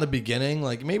shot in the beginning,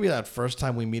 like maybe that first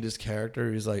time we meet his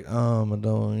character, he's like, I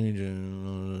don't need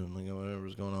you, like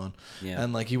whatever's going on. Yeah.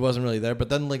 And he wasn't really there. But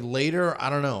then later, I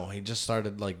don't know, he just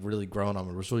started really growing on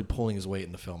me. It was really pulling his weight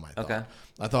in the film, I thought. Okay.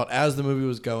 I thought as the movie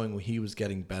was going, he was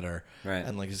getting better. Right.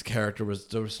 And his character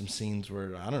there were some scenes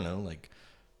where, I don't know,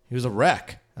 he was a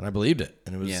wreck, and I believed it.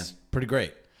 And it was pretty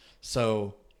great.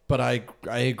 So, but I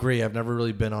agree. I've never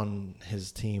really been on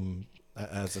his team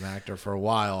as an actor for a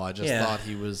while. I just thought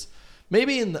he was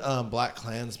maybe in Black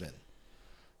Klansman.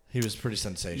 He was pretty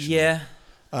sensational. Yeah,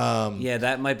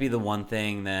 that might be the one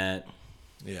thing that.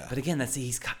 Yeah, but again,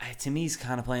 to me he's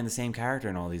kind of playing the same character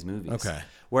in all these movies. Okay,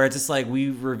 where it's just we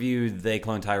reviewed They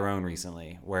Clone Tyrone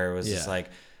recently, where it was just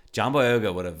John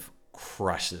Boyega would have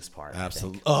crushed this part.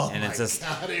 Absolutely. Oh and my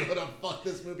God, he would have fucked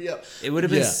this movie up. It would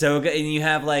have been so good. And you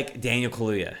have Daniel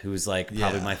Kaluuya, who's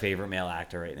probably my favorite male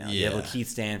actor right now. You have Lakeith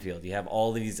Stanfield. You have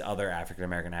all these other African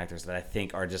American actors that I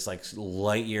think are just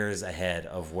light years ahead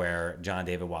of where John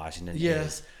David Washington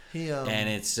is. And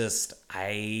it's just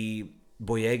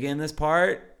Boyega in this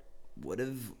part would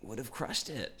have crushed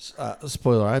it.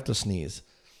 Spoiler: I have to sneeze.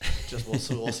 Just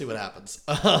we'll see what happens.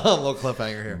 A little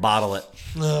cliffhanger here. Bottle it.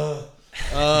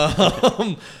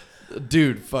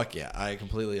 Dude, fuck yeah, I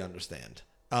completely understand.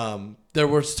 There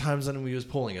were times when he was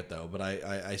pulling it though, but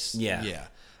yeah.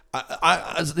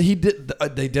 They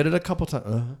did it a couple times.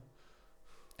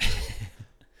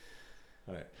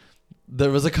 All right. There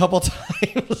was a couple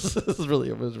times. I was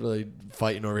really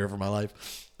fighting over here for my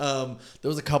life. There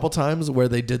was a couple times where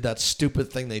they did that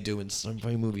stupid thing they do in some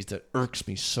funny movies that irks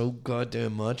me so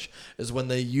goddamn much, is when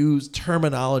they use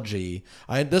terminology.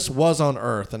 This was on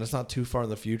Earth, and it's not too far in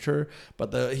the future,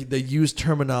 but they use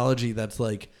terminology that's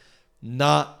like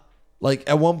not like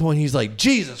at one point he's like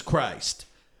Jesus Christ,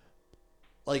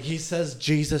 like he says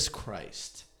Jesus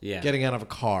Christ, getting out of a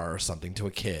car or something to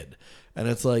a kid, and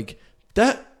it's like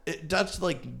that. That's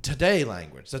like today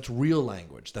language. That's real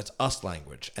language. That's us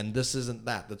language. And this isn't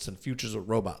that. That's in futures of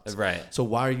robots. Right. So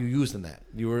why are you using that?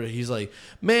 He's like,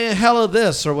 man, hella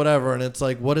this or whatever. And it's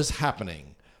like, what is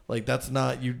happening? Like, that's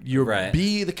not, you're right.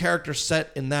 Be the character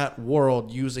set in that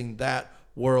world using that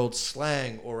world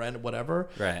slang or whatever.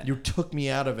 Right. You took me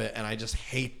out of it, and I just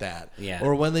hate that. Yeah.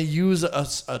 Or when they use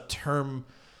a term,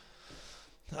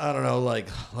 I don't know, like,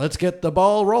 let's get the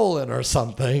ball rolling or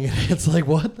something. It's like,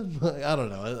 what? I don't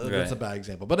know. That's a bad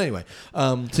example. But anyway,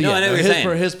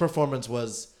 his performance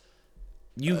was...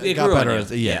 It got grew better.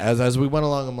 on you. As we went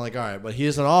along, I'm like, all right, but he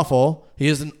isn't awful. He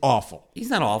isn't awful. He's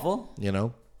not awful. You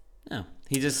know? No.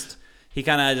 He just took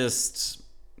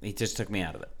me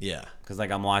out of it. Yeah. Because,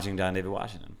 like, I'm watching John David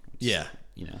Washington. Yeah.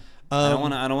 You know? I don't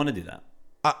want to do that.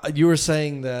 You were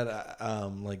saying that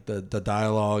like the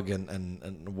dialogue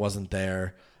and wasn't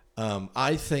there.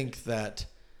 I think that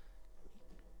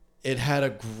it had a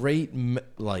great I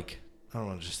don't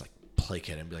want to just like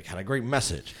placate and be like had a great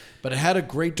message, but it had a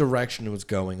great direction it was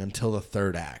going until the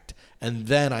third act, and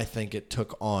then I think it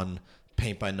took on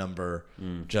paint by number.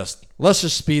 Let's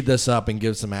just speed this up and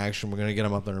give some action. We're gonna get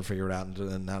them up there and figure it out,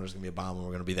 and now there's gonna be a bomb and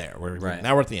we're gonna be there.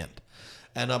 Now we're at the end.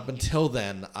 And up until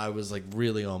then, I was like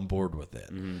really on board with it.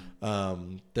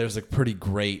 There's a pretty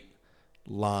great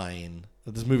line.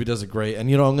 This movie does a great,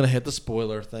 and I'm going to hit the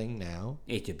spoiler thing now.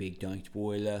 It's a big time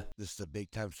spoiler. This is a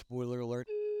big time spoiler alert.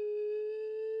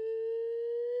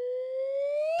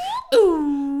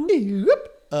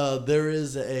 There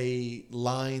is a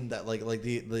line that like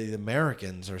the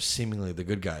Americans are seemingly the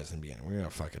good guys in the beginning. We're going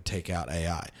to fucking take out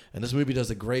AI. And this movie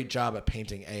does a great job at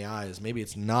painting AI as maybe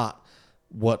it's not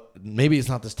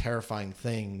this terrifying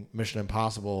thing, Mission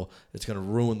Impossible, it's going to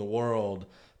ruin the world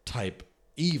type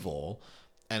evil,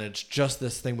 and it's just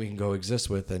this thing we can go exist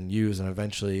with and use, and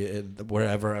eventually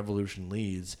wherever evolution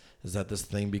leads is that this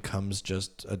thing becomes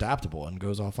just adaptable and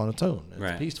goes off on its own.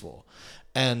 It's peaceful.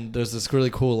 And there's this really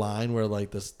cool line where I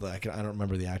don't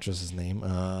remember the actress's name.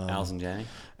 Allison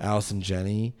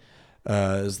Janney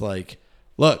is like,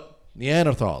 look,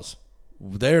 Neanderthals,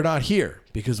 they're not here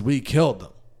because we killed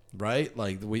them. Right?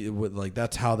 Like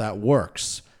that's how that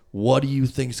works. What do you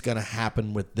think's going to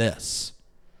happen with this?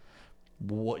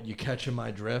 What, you catching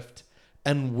my drift?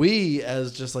 And we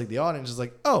as just like the audience is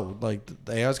like, oh, like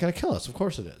the AI is going to kill us. Of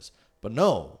course it is. But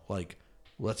no, like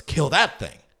let's kill that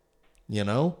thing. You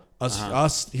know?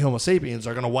 Us the Homo sapiens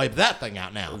are going to wipe that thing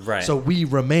out now. Right. So we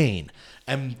remain.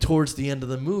 And towards the end of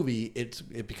the movie,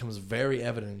 it becomes very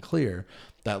evident and clear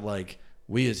that like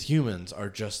we as humans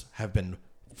have been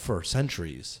for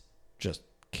centuries just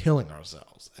killing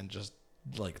ourselves, and just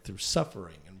like through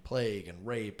suffering and plague and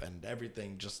rape and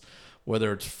everything, just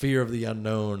whether it's fear of the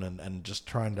unknown and just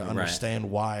trying to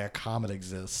understand why a comet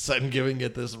exists and giving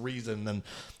it this reason, and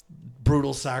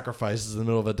brutal sacrifices in the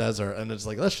middle of a desert, and it's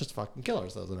like, let's just fucking kill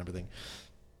ourselves and everything.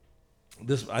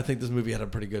 I think this movie had a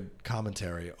pretty good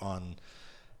commentary on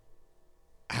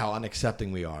how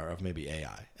unaccepting we are of maybe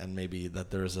AI, and maybe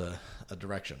that there's a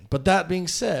direction. But that being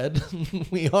said,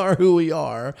 we are who we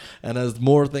are, and as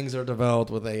more things are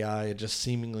developed with AI, it just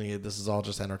seemingly this is all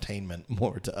just entertainment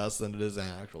more to us than it is an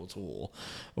actual tool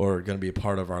or going to be a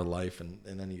part of our life in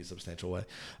any substantial way.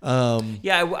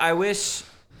 I wish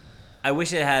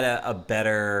it had a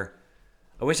better.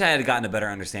 I wish I had gotten a better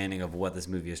understanding of what this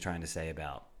movie is trying to say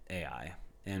about AI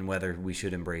and whether we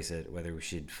should embrace it, whether we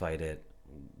should fight it,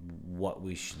 what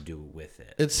we should do with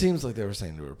it. It seems like they were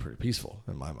saying they were pretty peaceful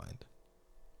in my mind.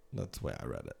 That's the way I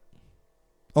read it.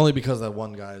 Only because that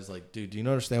one guy is like, dude, do you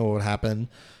understand what would happen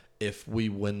if we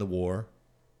win the war?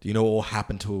 Do you know what will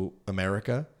happen to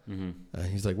America? And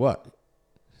he's like, what?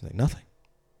 He's like, nothing.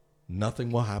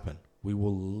 Nothing will happen.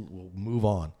 We'll move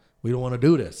on. We don't want to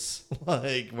do this.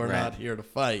 Like, we're not here to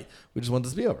fight. We just want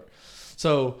this to be over.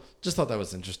 So just thought that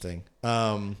was interesting.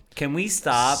 Can we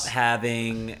stop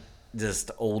having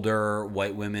just older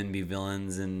white women be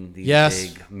villains in these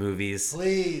big movies?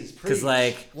 Please, because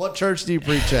like, what church do you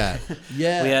preach at?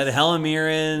 Yeah, we had Helen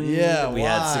Mirren. Yeah, we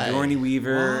had Sigourney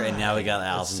Weaver, and now we got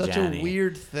Allison Such Janney. a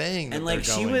weird thing. And like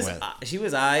she was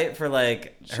for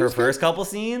like her first couple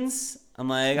scenes. I'm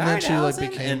like, all right,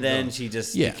 Allison. And then she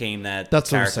just became that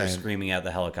character screaming out the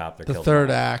helicopter. The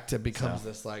third act, it becomes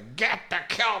this like, get the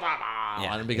kill them all.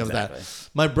 And it becomes that.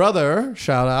 My brother,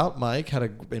 shout out, Mike, had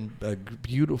a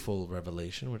beautiful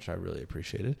revelation, which I really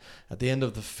appreciated, at the end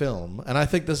of the film. And I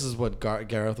think this is what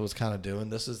Gareth was kind of doing.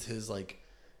 This is his like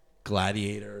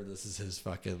Gladiator. This is his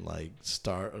fucking like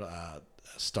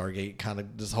Stargate kind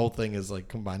of. This whole thing is like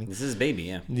combining. This is his baby,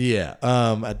 yeah. Yeah.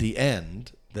 At the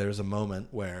end, there's a moment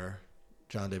where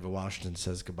John David Washington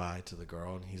says goodbye to the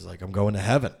girl, and he's like, I'm going to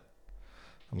heaven.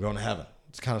 I'm going to heaven.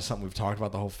 It's kind of something we've talked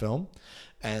about the whole film.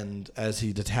 And as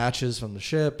he detaches from the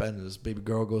ship and his baby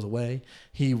girl goes away,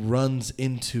 he runs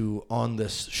on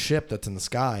this ship that's in the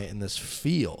sky in this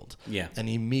field. Yeah. And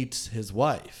he meets his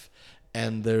wife.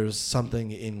 And there's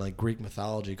something in like Greek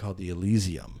mythology called the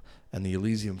Elysium. And the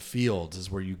Elysium fields is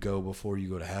where you go before you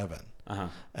go to heaven. Uh-huh.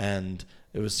 And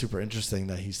it was super interesting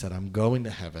that he said, I'm going to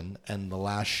heaven, and the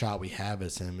last shot we have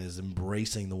is him is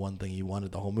embracing the one thing he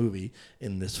wanted the whole movie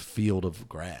in this field of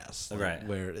grass. Like, right.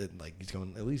 Where he's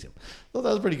going to Elysium. So that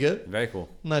was pretty good. Very cool.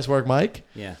 Nice work, Mike.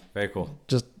 Yeah, very cool.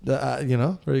 Just,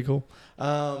 very cool.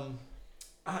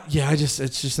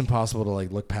 It's just impossible to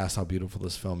like look past how beautiful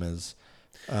this film is.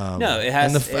 No, it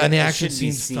has, and the action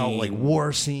scenes felt like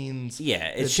war scenes. Yeah,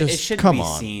 it should be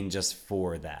seen just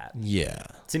for that. Yeah,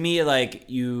 to me, like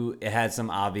it had some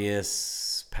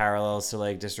obvious parallels to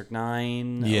like District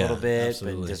 9 a little bit,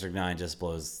 absolutely. But District 9 just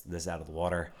blows this out of the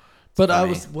water. But I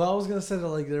was gonna say that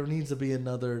like there needs to be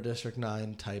another District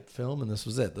 9 type film, and this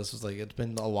was it. This was like it's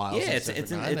been a while. Yeah, since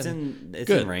it's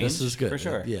good. in range. This is good for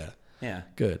sure. Yeah,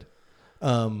 good.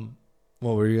 What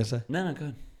were you gonna say? No,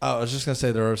 good. Oh, I was just gonna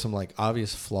say there are some like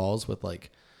obvious flaws with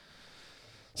like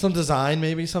some design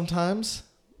maybe sometimes.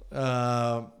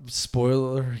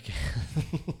 Spoiler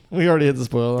again. We already hit the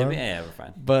spoiler alarm. Yeah, we're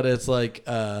fine. But it's like,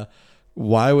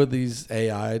 why would these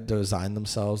AI design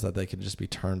themselves that they can just be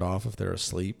turned off if they're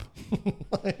asleep?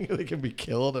 Like, they can be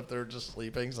killed if they're just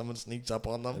sleeping. Someone sneaks up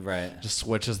on them, right? Just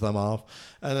switches them off,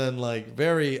 and then like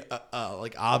very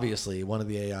like obviously one of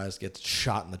the AIs gets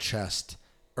shot in the chest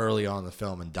early on in the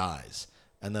film and dies.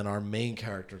 And then our main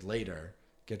character later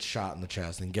gets shot in the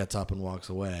chest and gets up and walks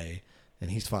away, and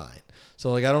he's fine.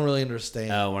 So, like, I don't really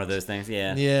understand. Oh, one of those things,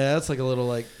 yeah. Yeah, it's like a little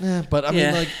like, But, I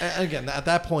mean, like, again, at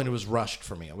that point, it was rushed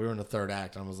for me. We were in the third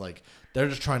act, and I was like, they're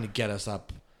just trying to get us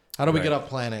up. How do we get up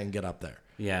planet and get up there?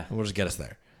 Yeah. And we'll just get us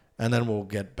there. And then we'll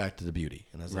get back to the beauty.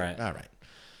 And I was like, all right.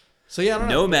 So, yeah, I don't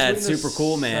know. Nomad, super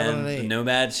cool, man. The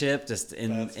Nomad ship just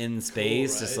in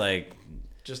space, cool, right? Just like...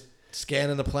 Just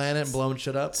scanning the planet and blowing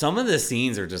shit up. Some of the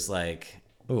scenes are just like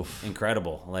oof,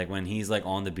 incredible. Like when he's like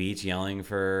on the beach yelling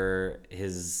for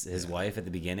his wife at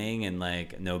the beginning, and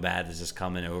like Nomad is just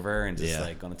coming over and just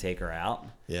like gonna take her out.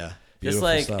 Yeah, just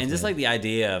like stuff, and just like the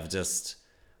idea of just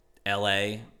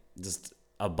LA, just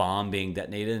a bomb being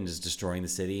detonated and just destroying the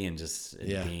city, and just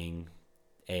it being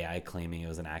AI claiming it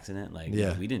was an accident. Like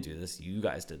we didn't do this, you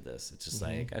guys did this. It's just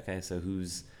like, okay, so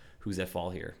who's at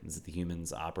fault here? Is it the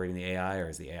humans operating the AI, or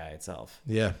is the AI itself?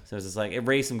 Yeah. So it's just like, it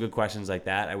raised some good questions like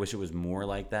that. I wish it was more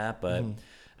like that, but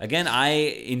again, I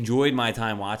enjoyed my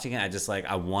time watching it. I just like,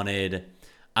 I wanted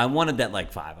that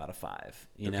like 5 out of 5,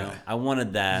 you know? I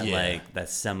wanted that like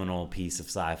that seminal piece of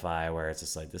sci-fi where it's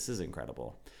just like, this is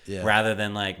incredible. Yeah. Rather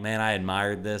than like, man, I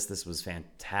admired this. This was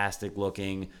fantastic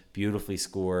looking, beautifully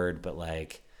scored, but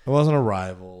like, it wasn't a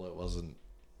rival. It wasn't.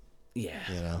 Yeah.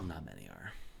 You know? Well, not many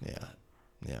are. Yeah.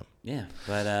 But, yeah,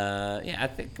 but I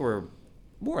think we're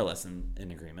more or less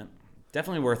in agreement.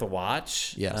 Definitely worth a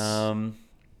watch. Yes.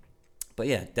 But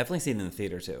yeah, definitely see it in the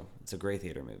theater too. It's a great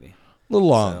theater movie. A little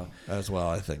long as well,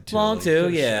 I think. Too. Long too,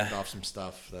 yeah. Off some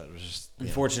stuff that was just.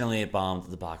 Unfortunately, it bombed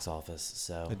at the box office,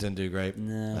 so it didn't do great.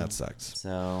 No, that sucks.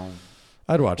 So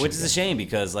I'd watch it. Which is a shame,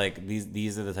 because like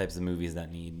these are the types of movies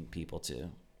that need people to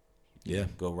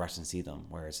go rush and see them.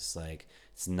 Where it's just like,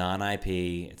 it's non-IP.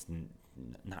 It's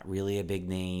not really a big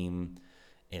name.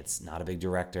 It's not a big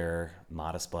director,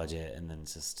 modest budget, and then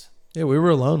it's just... Yeah, we were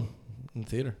alone in the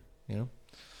theater, you know?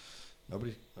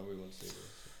 Nobody wants to see it.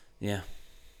 Yeah.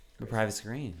 A private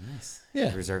screen. Nice.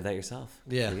 Yeah. Reserve that yourself.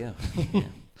 Yeah. There you go. Yeah.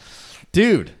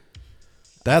 Dude,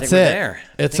 that's it. There.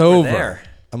 It's over.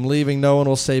 I'm leaving No One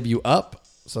Will Save You Up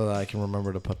so that I can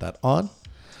remember to put that on.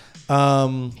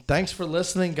 Thanks for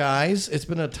listening, guys. It's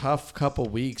been a tough couple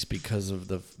weeks because of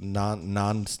the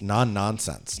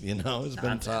non-nonsense. It's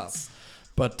been tough.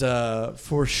 But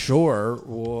for sure,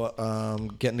 we'll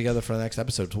getting together for the next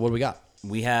episode. So what do we got?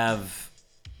 We have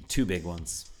 2 big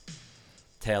ones.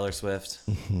 Taylor Swift,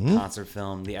 concert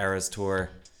film, the Eras Tour.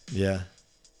 Yeah.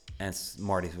 And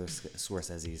Marty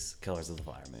Scorsese's Killers of the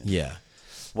Flower Moon. Yeah.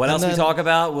 What else we talk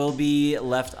about will be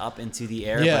left up into the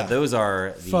air. Yeah. But those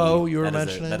are the... Faux, you were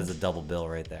mentioning? That is a double bill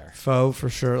right there. Faux, for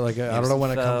sure. Like, I don't know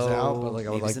when it comes out, but I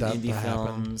would like that indie to happen.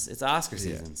 films. It's Oscar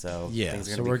season, so things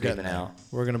are going to be creeping out.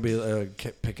 We're going to be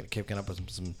picking up with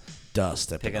some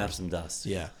dust. Picking up some dust.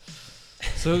 Yeah.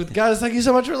 So, guys, thank you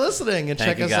so much for listening. And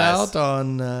check us out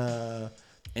on...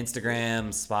 Instagram,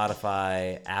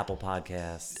 Spotify, Apple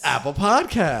Podcasts. Right?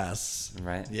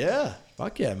 Right. Yeah.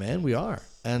 Fuck yeah, man. We are.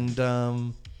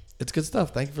 And it's good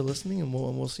stuff. Thank you for listening, and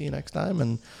we'll see you next time.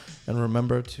 And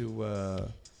remember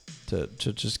to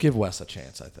just give Wes a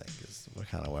chance, I think, is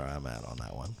kind of where I'm at on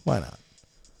that one. Why not?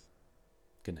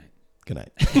 Good night. Good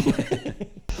night.